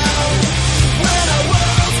down when our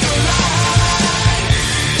worlds collide.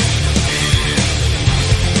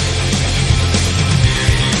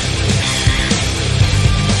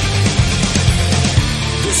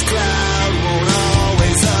 This cloud won't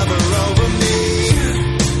always hover over me.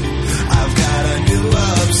 I've got a new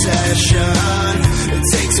obsession. It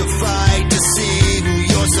takes a fight to see who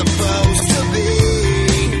you're supposed to be.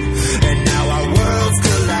 And now our worlds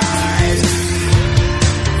collide.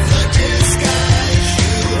 The disguise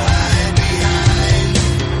you hide behind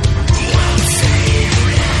won't save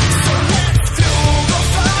you now. So let's fuel the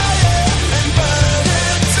fire and burn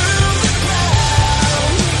it to the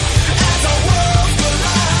ground as our worlds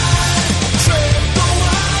collide. Trip the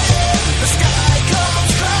wire, the sky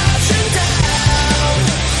comes crashing down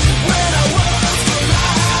when our worlds collide.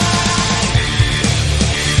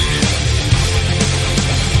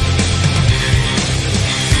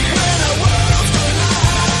 When our worlds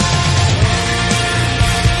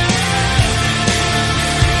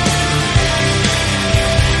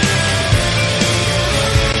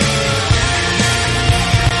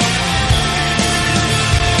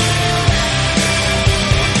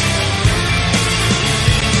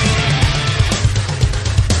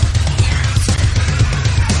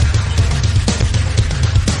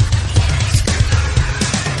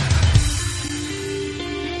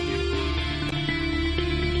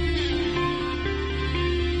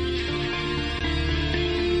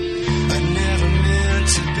I never meant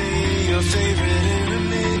to be your favorite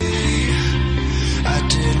enemy. I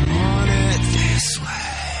didn't want it this way.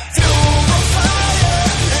 Fuel the fire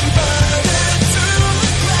and burn it to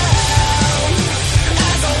the ground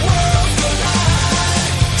as our worlds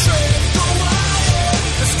collide. Trip the wire,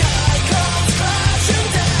 the sky comes crashing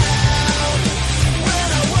down when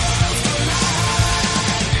our worlds collide.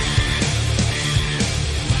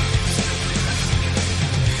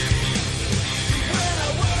 When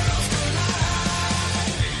our worlds collide.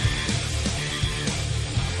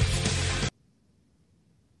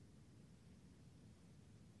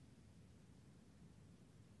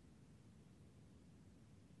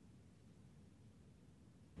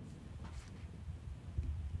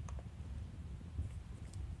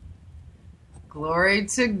 Glory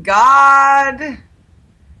to God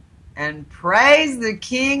and praise the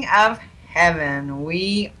King of Heaven.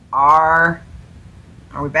 Are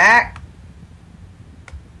we back?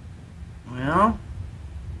 Well,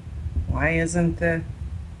 why isn't let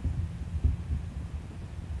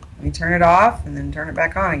me turn it off and then turn it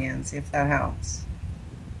back on again, see if that helps.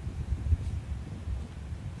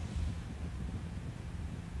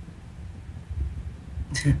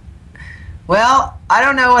 Well, I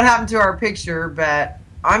don't know what happened to our picture, but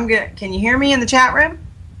can you hear me in the chat room?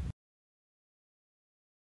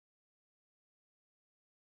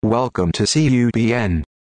 Welcome to CUBN.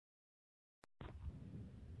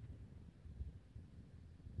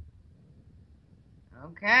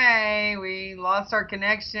 Okay, we lost our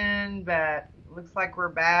connection, but looks like we're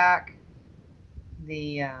back.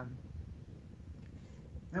 That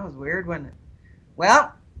was weird, wasn't it?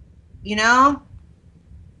 Well, you know,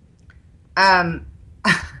 there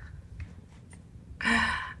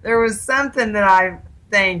was something that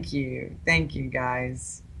thank you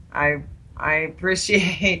guys. I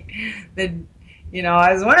appreciate that. You know,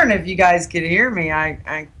 I was wondering if you guys could hear me.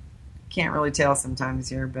 I can't really tell sometimes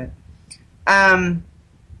here, but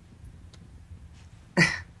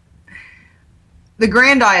the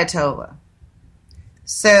Grand Ayatollah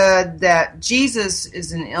said that Jesus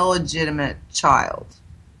is an illegitimate child.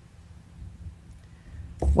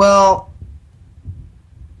 Well,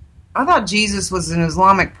 I thought Jesus was an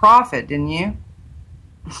Islamic prophet, didn't you?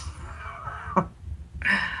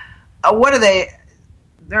 What are they?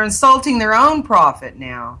 They're insulting their own prophet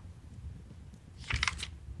now.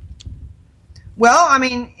 Well, I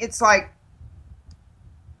mean, it's like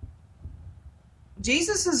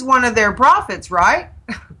Jesus is one of their prophets, right?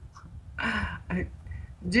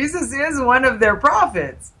 Jesus is one of their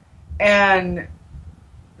prophets. And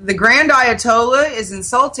the Grand Ayatollah is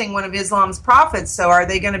insulting one of Islam's prophets, so are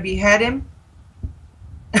they going to behead him?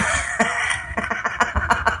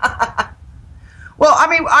 Well, I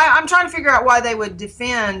mean, I'm trying to figure out why they would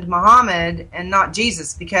defend Muhammad and not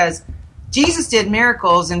Jesus, because Jesus did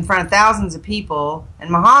miracles in front of thousands of people,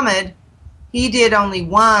 and Muhammad, he did only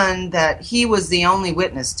one that he was the only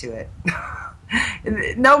witness to it.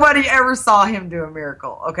 Nobody ever saw him do a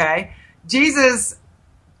miracle, okay? Jesus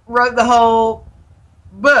wrote the whole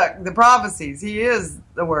book, the prophecies. He is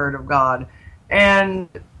the Word of God. And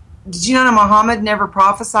did you know that Muhammad never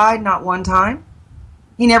prophesied, not one time?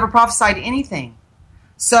 He never prophesied anything.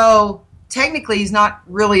 So technically he's not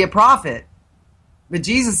really a prophet, but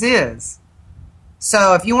Jesus is.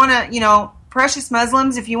 So if you want to, you know, precious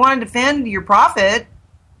Muslims, if you want to defend your prophet,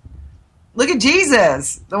 look at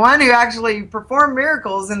Jesus, the one who actually performed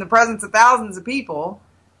miracles in the presence of thousands of people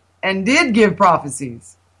and did give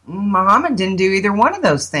prophecies. Muhammad didn't do either one of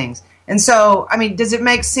those things. And so, I mean, does it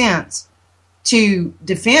make sense to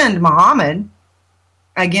defend Muhammad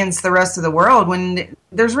against the rest of the world when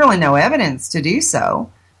there's really no evidence to do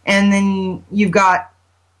so? And then you've got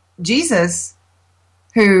Jesus,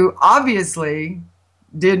 who obviously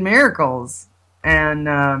did miracles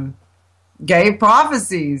and gave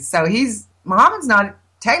prophecies. So Muhammad's not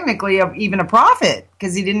technically even a prophet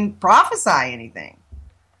because he didn't prophesy anything.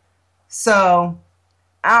 So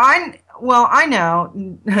I know.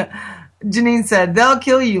 Janine said, they'll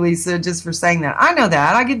kill you, Lisa, just for saying that. I know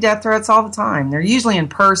that. I get death threats all the time. They're usually in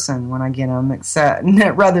person when I get them, except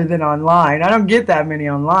rather than online. I don't get that many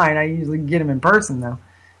online. I usually get them in person, though.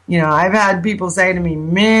 You know, I've had people say to me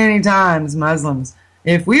many times, Muslims,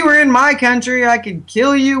 if we were in my country, I could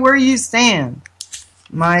kill you where you stand.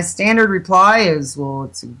 My standard reply is, well,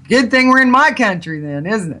 it's a good thing we're in my country then,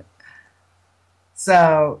 isn't it?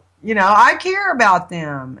 So, you know, I care about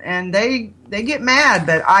them, and they get mad,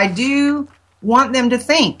 but I do want them to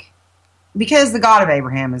think, because the God of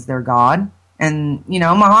Abraham is their God, and, you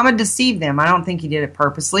know, Muhammad deceived them. I don't think he did it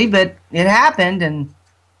purposely, but it happened, and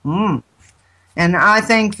I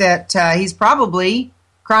think that he's probably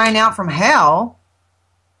crying out from hell,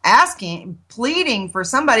 pleading for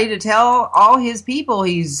somebody to tell all his people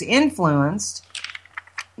he's influenced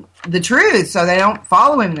the truth so they don't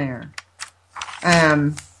follow him there.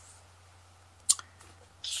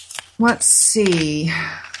 Let's see.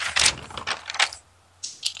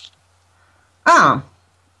 Oh,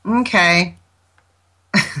 okay.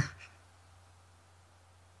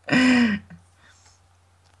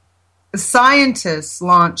 Scientists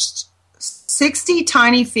launched 60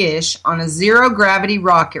 tiny fish on a zero-gravity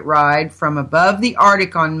rocket ride from above the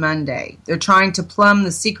Arctic on Monday. They're trying to plumb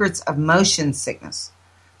the secrets of motion sickness.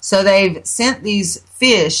 So they've sent these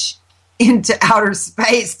fish into outer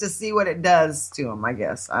space to see what it does to them, I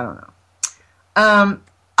guess. I don't know.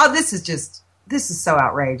 This is so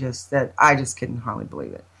outrageous that I just couldn't hardly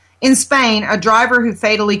believe it. In Spain, a driver who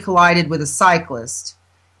fatally collided with a cyclist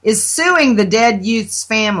is suing the dead youth's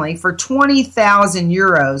family for 20,000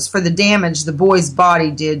 euros for the damage the boy's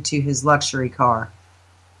body did to his luxury car.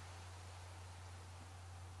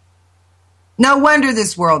 No wonder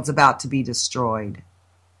this world's about to be destroyed.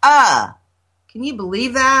 Can you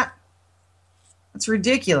believe that? It's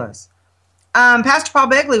ridiculous. Pastor Paul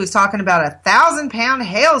Begley was talking about a 1,000-pound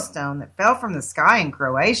hailstone that fell from the sky in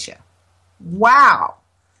Croatia. Wow.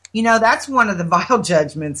 You know, that's one of the vital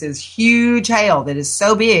judgments, is huge hail that is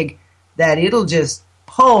so big that it'll just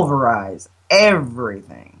pulverize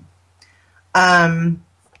everything.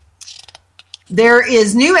 There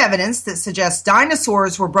is new evidence that suggests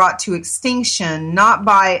dinosaurs were brought to extinction not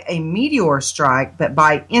by a meteor strike, but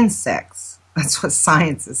by insects. That's what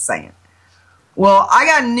science is saying. Well, I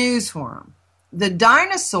got news for them. The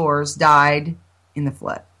dinosaurs died in the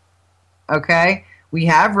flood. Okay? We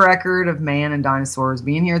have record of man and dinosaurs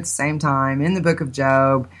being here at the same time in the book of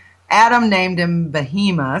Job. Adam named them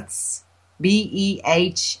behemoths.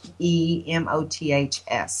 Behemoths.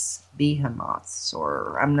 Behemoths.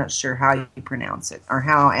 Or I'm not sure how you pronounce it or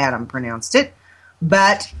how Adam pronounced it.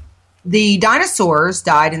 But the dinosaurs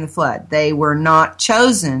died in the flood. They were not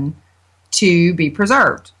chosen to be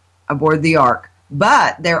preserved aboard the ark.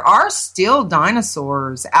 But there are still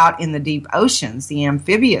dinosaurs out in the deep oceans, the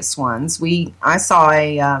amphibious ones. I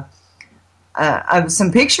saw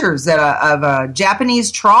some pictures of a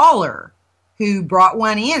Japanese trawler who brought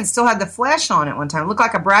one in, still had the flesh on it one time. It looked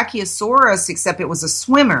like a brachiosaurus, except it was a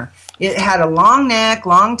swimmer. It had a long neck,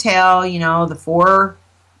 long tail, the 4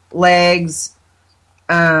 legs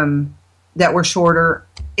that were shorter.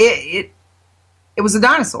 It was a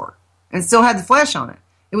dinosaur and still had the flesh on it.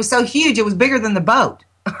 It was so huge, it was bigger than the boat.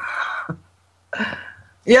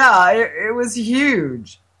 Yeah, it was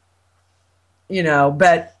huge.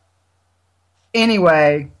 But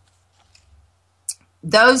anyway,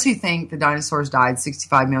 those who think the dinosaurs died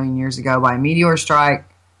 65 million years ago by a meteor strike,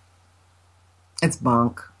 it's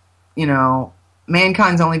bunk.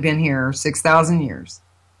 Mankind's only been here 6,000 years.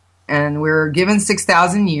 And we're given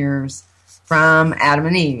 6,000 years from Adam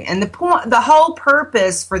and Eve. And the whole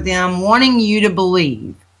purpose for them wanting you to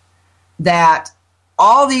believe that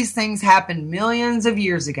all these things happened millions of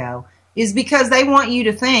years ago is because they want you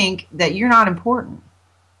to think that you're not important.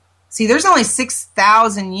 See, there's only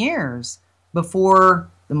 6,000 years before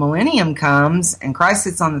the millennium comes and Christ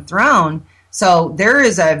sits on the throne. So there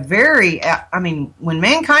is when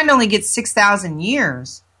mankind only gets 6,000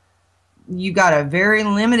 years, you got a very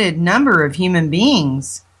limited number of human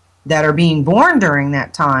beings that are being born during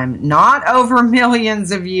that time, not over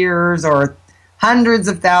millions of years or hundreds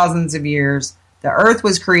of thousands of years. The earth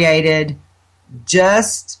was created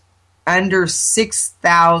just under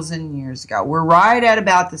 6,000 years ago. We're right at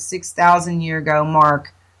about the 6,000 year ago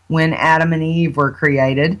mark when Adam and Eve were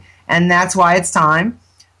created. And that's why it's time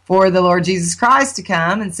for the Lord Jesus Christ to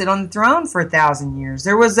come and sit on the throne for 1,000 years.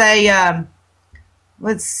 There was there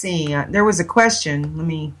was a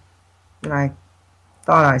question, that I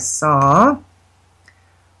thought I saw.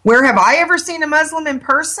 Where have I ever seen a Muslim in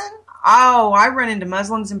person? Oh, I run into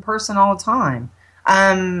Muslims in person all the time.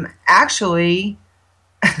 Actually,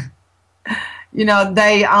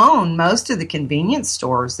 they own most of the convenience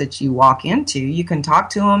stores that you walk into. You can talk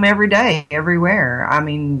to them every day, everywhere.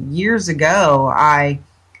 Years ago, I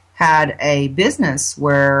had a business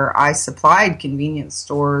where I supplied convenience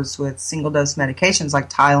stores with single-dose medications like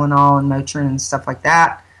Tylenol and Motrin and stuff like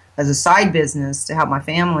that as a side business to help my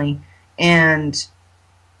family. And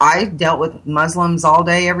I dealt with Muslims all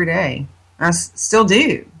day, every day. I still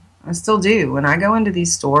do. When I go into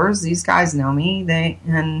these stores, these guys know me.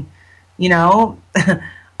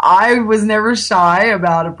 I was never shy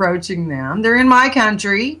about approaching them. They're in my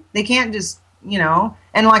country. They can't just,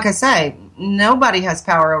 and like I say, nobody has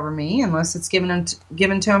power over me unless it's given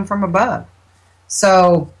to them from above.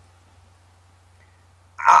 So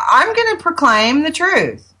I'm going to proclaim the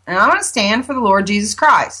truth, and I'm going to stand for the Lord Jesus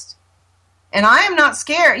Christ. And I am not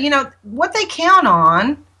scared. What they count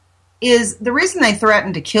on is the reason they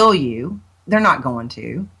threaten to kill you. They're not going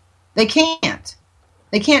to. They can't.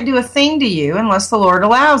 They can't do a thing to you unless the Lord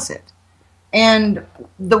allows it. And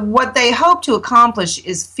what they hope to accomplish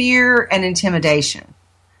is fear and intimidation.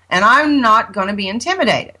 And I'm not going to be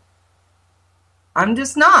intimidated. I'm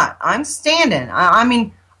just not. I'm standing.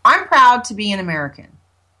 I'm proud to be an American.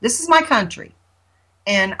 This is my country.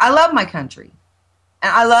 And I love my country.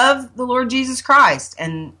 And I love the Lord Jesus Christ.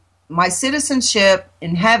 And my citizenship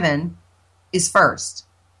in heaven is first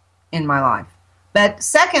in my life. But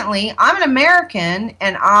secondly, I'm an American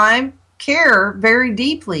and I care very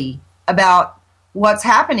deeply about what's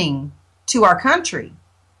happening to our country.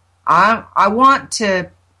 I want to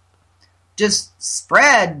just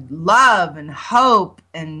spread love and hope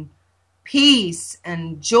and peace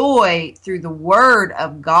and joy through the Word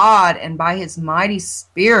of God and by His mighty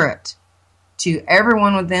Spirit to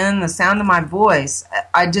everyone within the sound of my voice.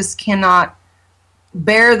 I just cannot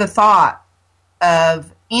bear the thought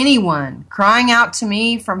of anyone crying out to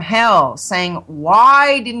me from hell saying,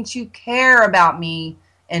 "Why didn't you care about me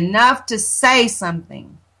enough to say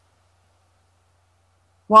something?"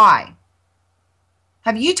 Why?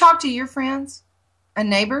 Have you talked to your friends and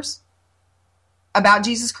neighbors about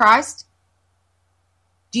Jesus Christ?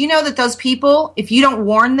 Do you know that those people, if you don't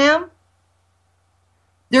warn them,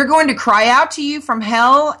 they're going to cry out to you from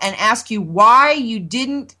hell and ask you why you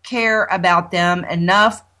didn't care about them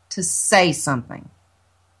enough to say something.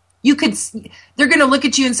 They're going to look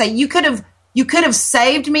at you and say, you could have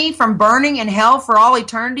saved me from burning in hell for all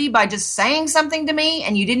eternity by just saying something to me,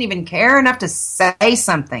 and you didn't even care enough to say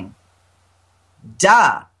something.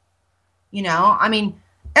 Duh. You know, I mean,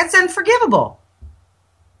 that's unforgivable.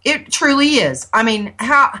 It truly is. I mean,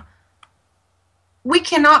 we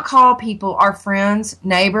cannot call people our friends,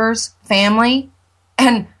 neighbors, family,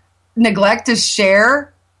 and neglect to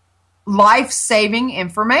share life-saving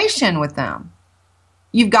information with them.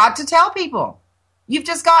 You've got to tell people. You've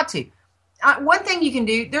just got to. One thing you can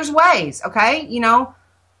do, there's ways, okay? You know,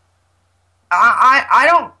 I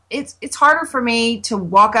don't, it's harder for me to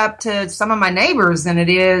walk up to some of my neighbors than it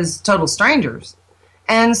is total strangers.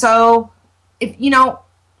 And so, if, you know,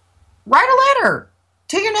 write a letter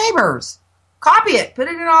to your neighbors. Copy it. Put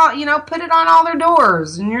it in all, you know, put it on all their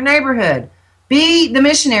doors in your neighborhood. Be the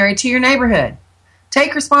missionary to your neighborhood.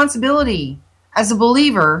 Take responsibility as a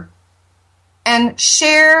believer and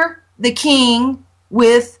share the King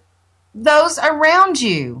with those around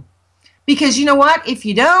you. Because you know what? If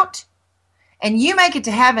you don't, and you make it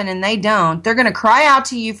to heaven and they don't, they're going to cry out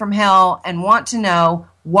to you from hell and want to know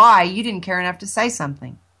why you didn't care enough to say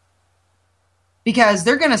something. Because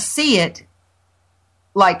they're going to see it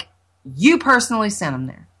like you personally sent them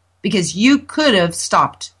there. Because you could have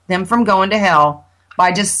stopped them from going to hell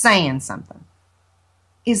by just saying something.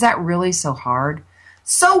 Is that really so hard?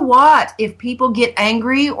 So what if people get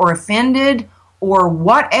angry or offended or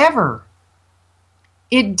whatever?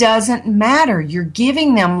 It doesn't matter. You're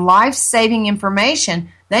giving them life-saving information.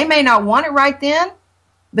 They may not want it right then,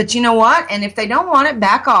 but you know what? And if they don't want it,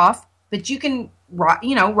 back off. But you can,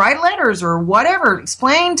 you know, write letters or whatever.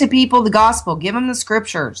 Explain to people the gospel. Give them the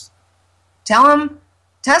scriptures. Tell them,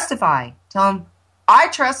 testify. Tell them, I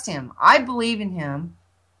trust him. I believe in him.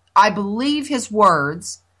 I believe his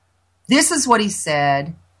words. This is what he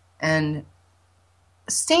said. And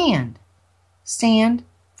stand. Stand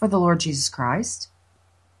for the Lord Jesus Christ.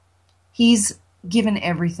 He's given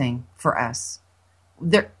everything for us.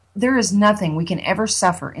 There is nothing we can ever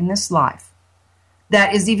suffer in this life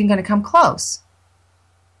that is even going to come close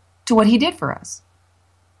to what he did for us.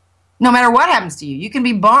 No matter what happens to you, you can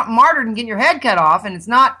be martyred and get your head cut off, and it's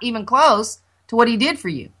not even close to what he did for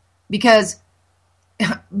you. Because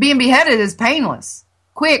being beheaded is painless,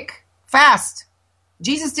 quick, fast.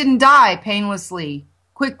 Jesus didn't die painlessly,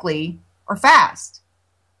 quickly, or fast.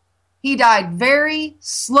 He died very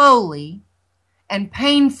slowly and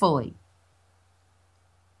painfully.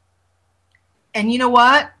 And you know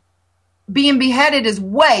what? Being beheaded is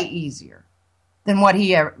way easier than what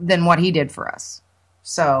he did for us.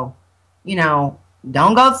 So, you know,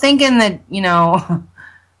 don't go thinking that, you know,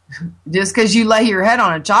 just because you lay your head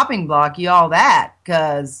on a chopping block, you all that,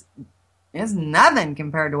 because it's nothing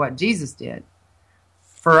compared to what Jesus did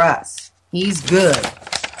for us. He's good.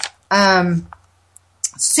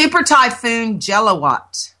 Super Typhoon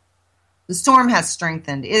Jelawat. The storm has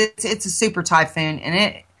strengthened. It's a super typhoon,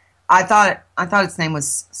 and I thought its name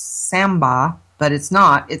was Samba, but it's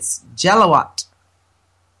not. It's Jelawat.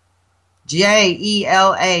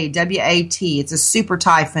 Jelawat. It's a super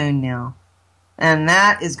typhoon now, and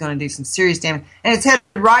that is going to do some serious damage. And it's headed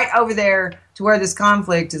right over there to where this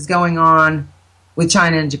conflict is going on with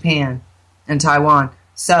China and Japan and Taiwan.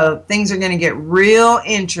 So things are going to get real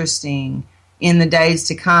interesting in the days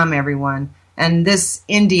to come, everyone. And this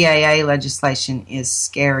NDAA legislation is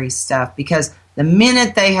scary stuff, because the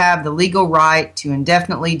minute they have the legal right to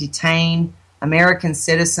indefinitely detain American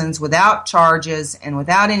citizens without charges and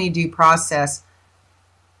without any due process,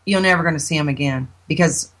 you're never going to see them again.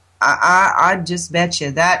 Because I just bet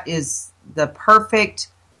you that is the perfect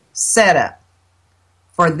setup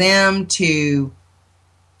for them to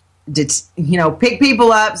pick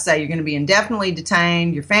people up, say you're going to be indefinitely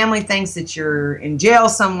detained. Your family thinks that you're in jail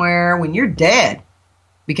somewhere when you're dead,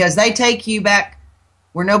 because they take you back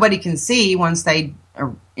where nobody can see once they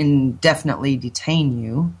indefinitely detain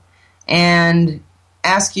you, and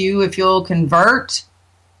ask you if you'll convert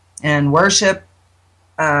and worship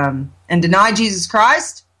and deny Jesus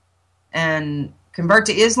Christ and convert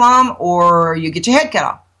to Islam, or you get your head cut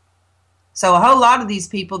off. So a whole lot of these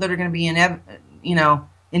people that are going to be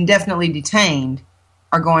indefinitely detained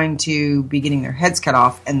are going to be getting their heads cut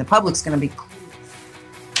off, and the public's going to be,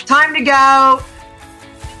 time to go.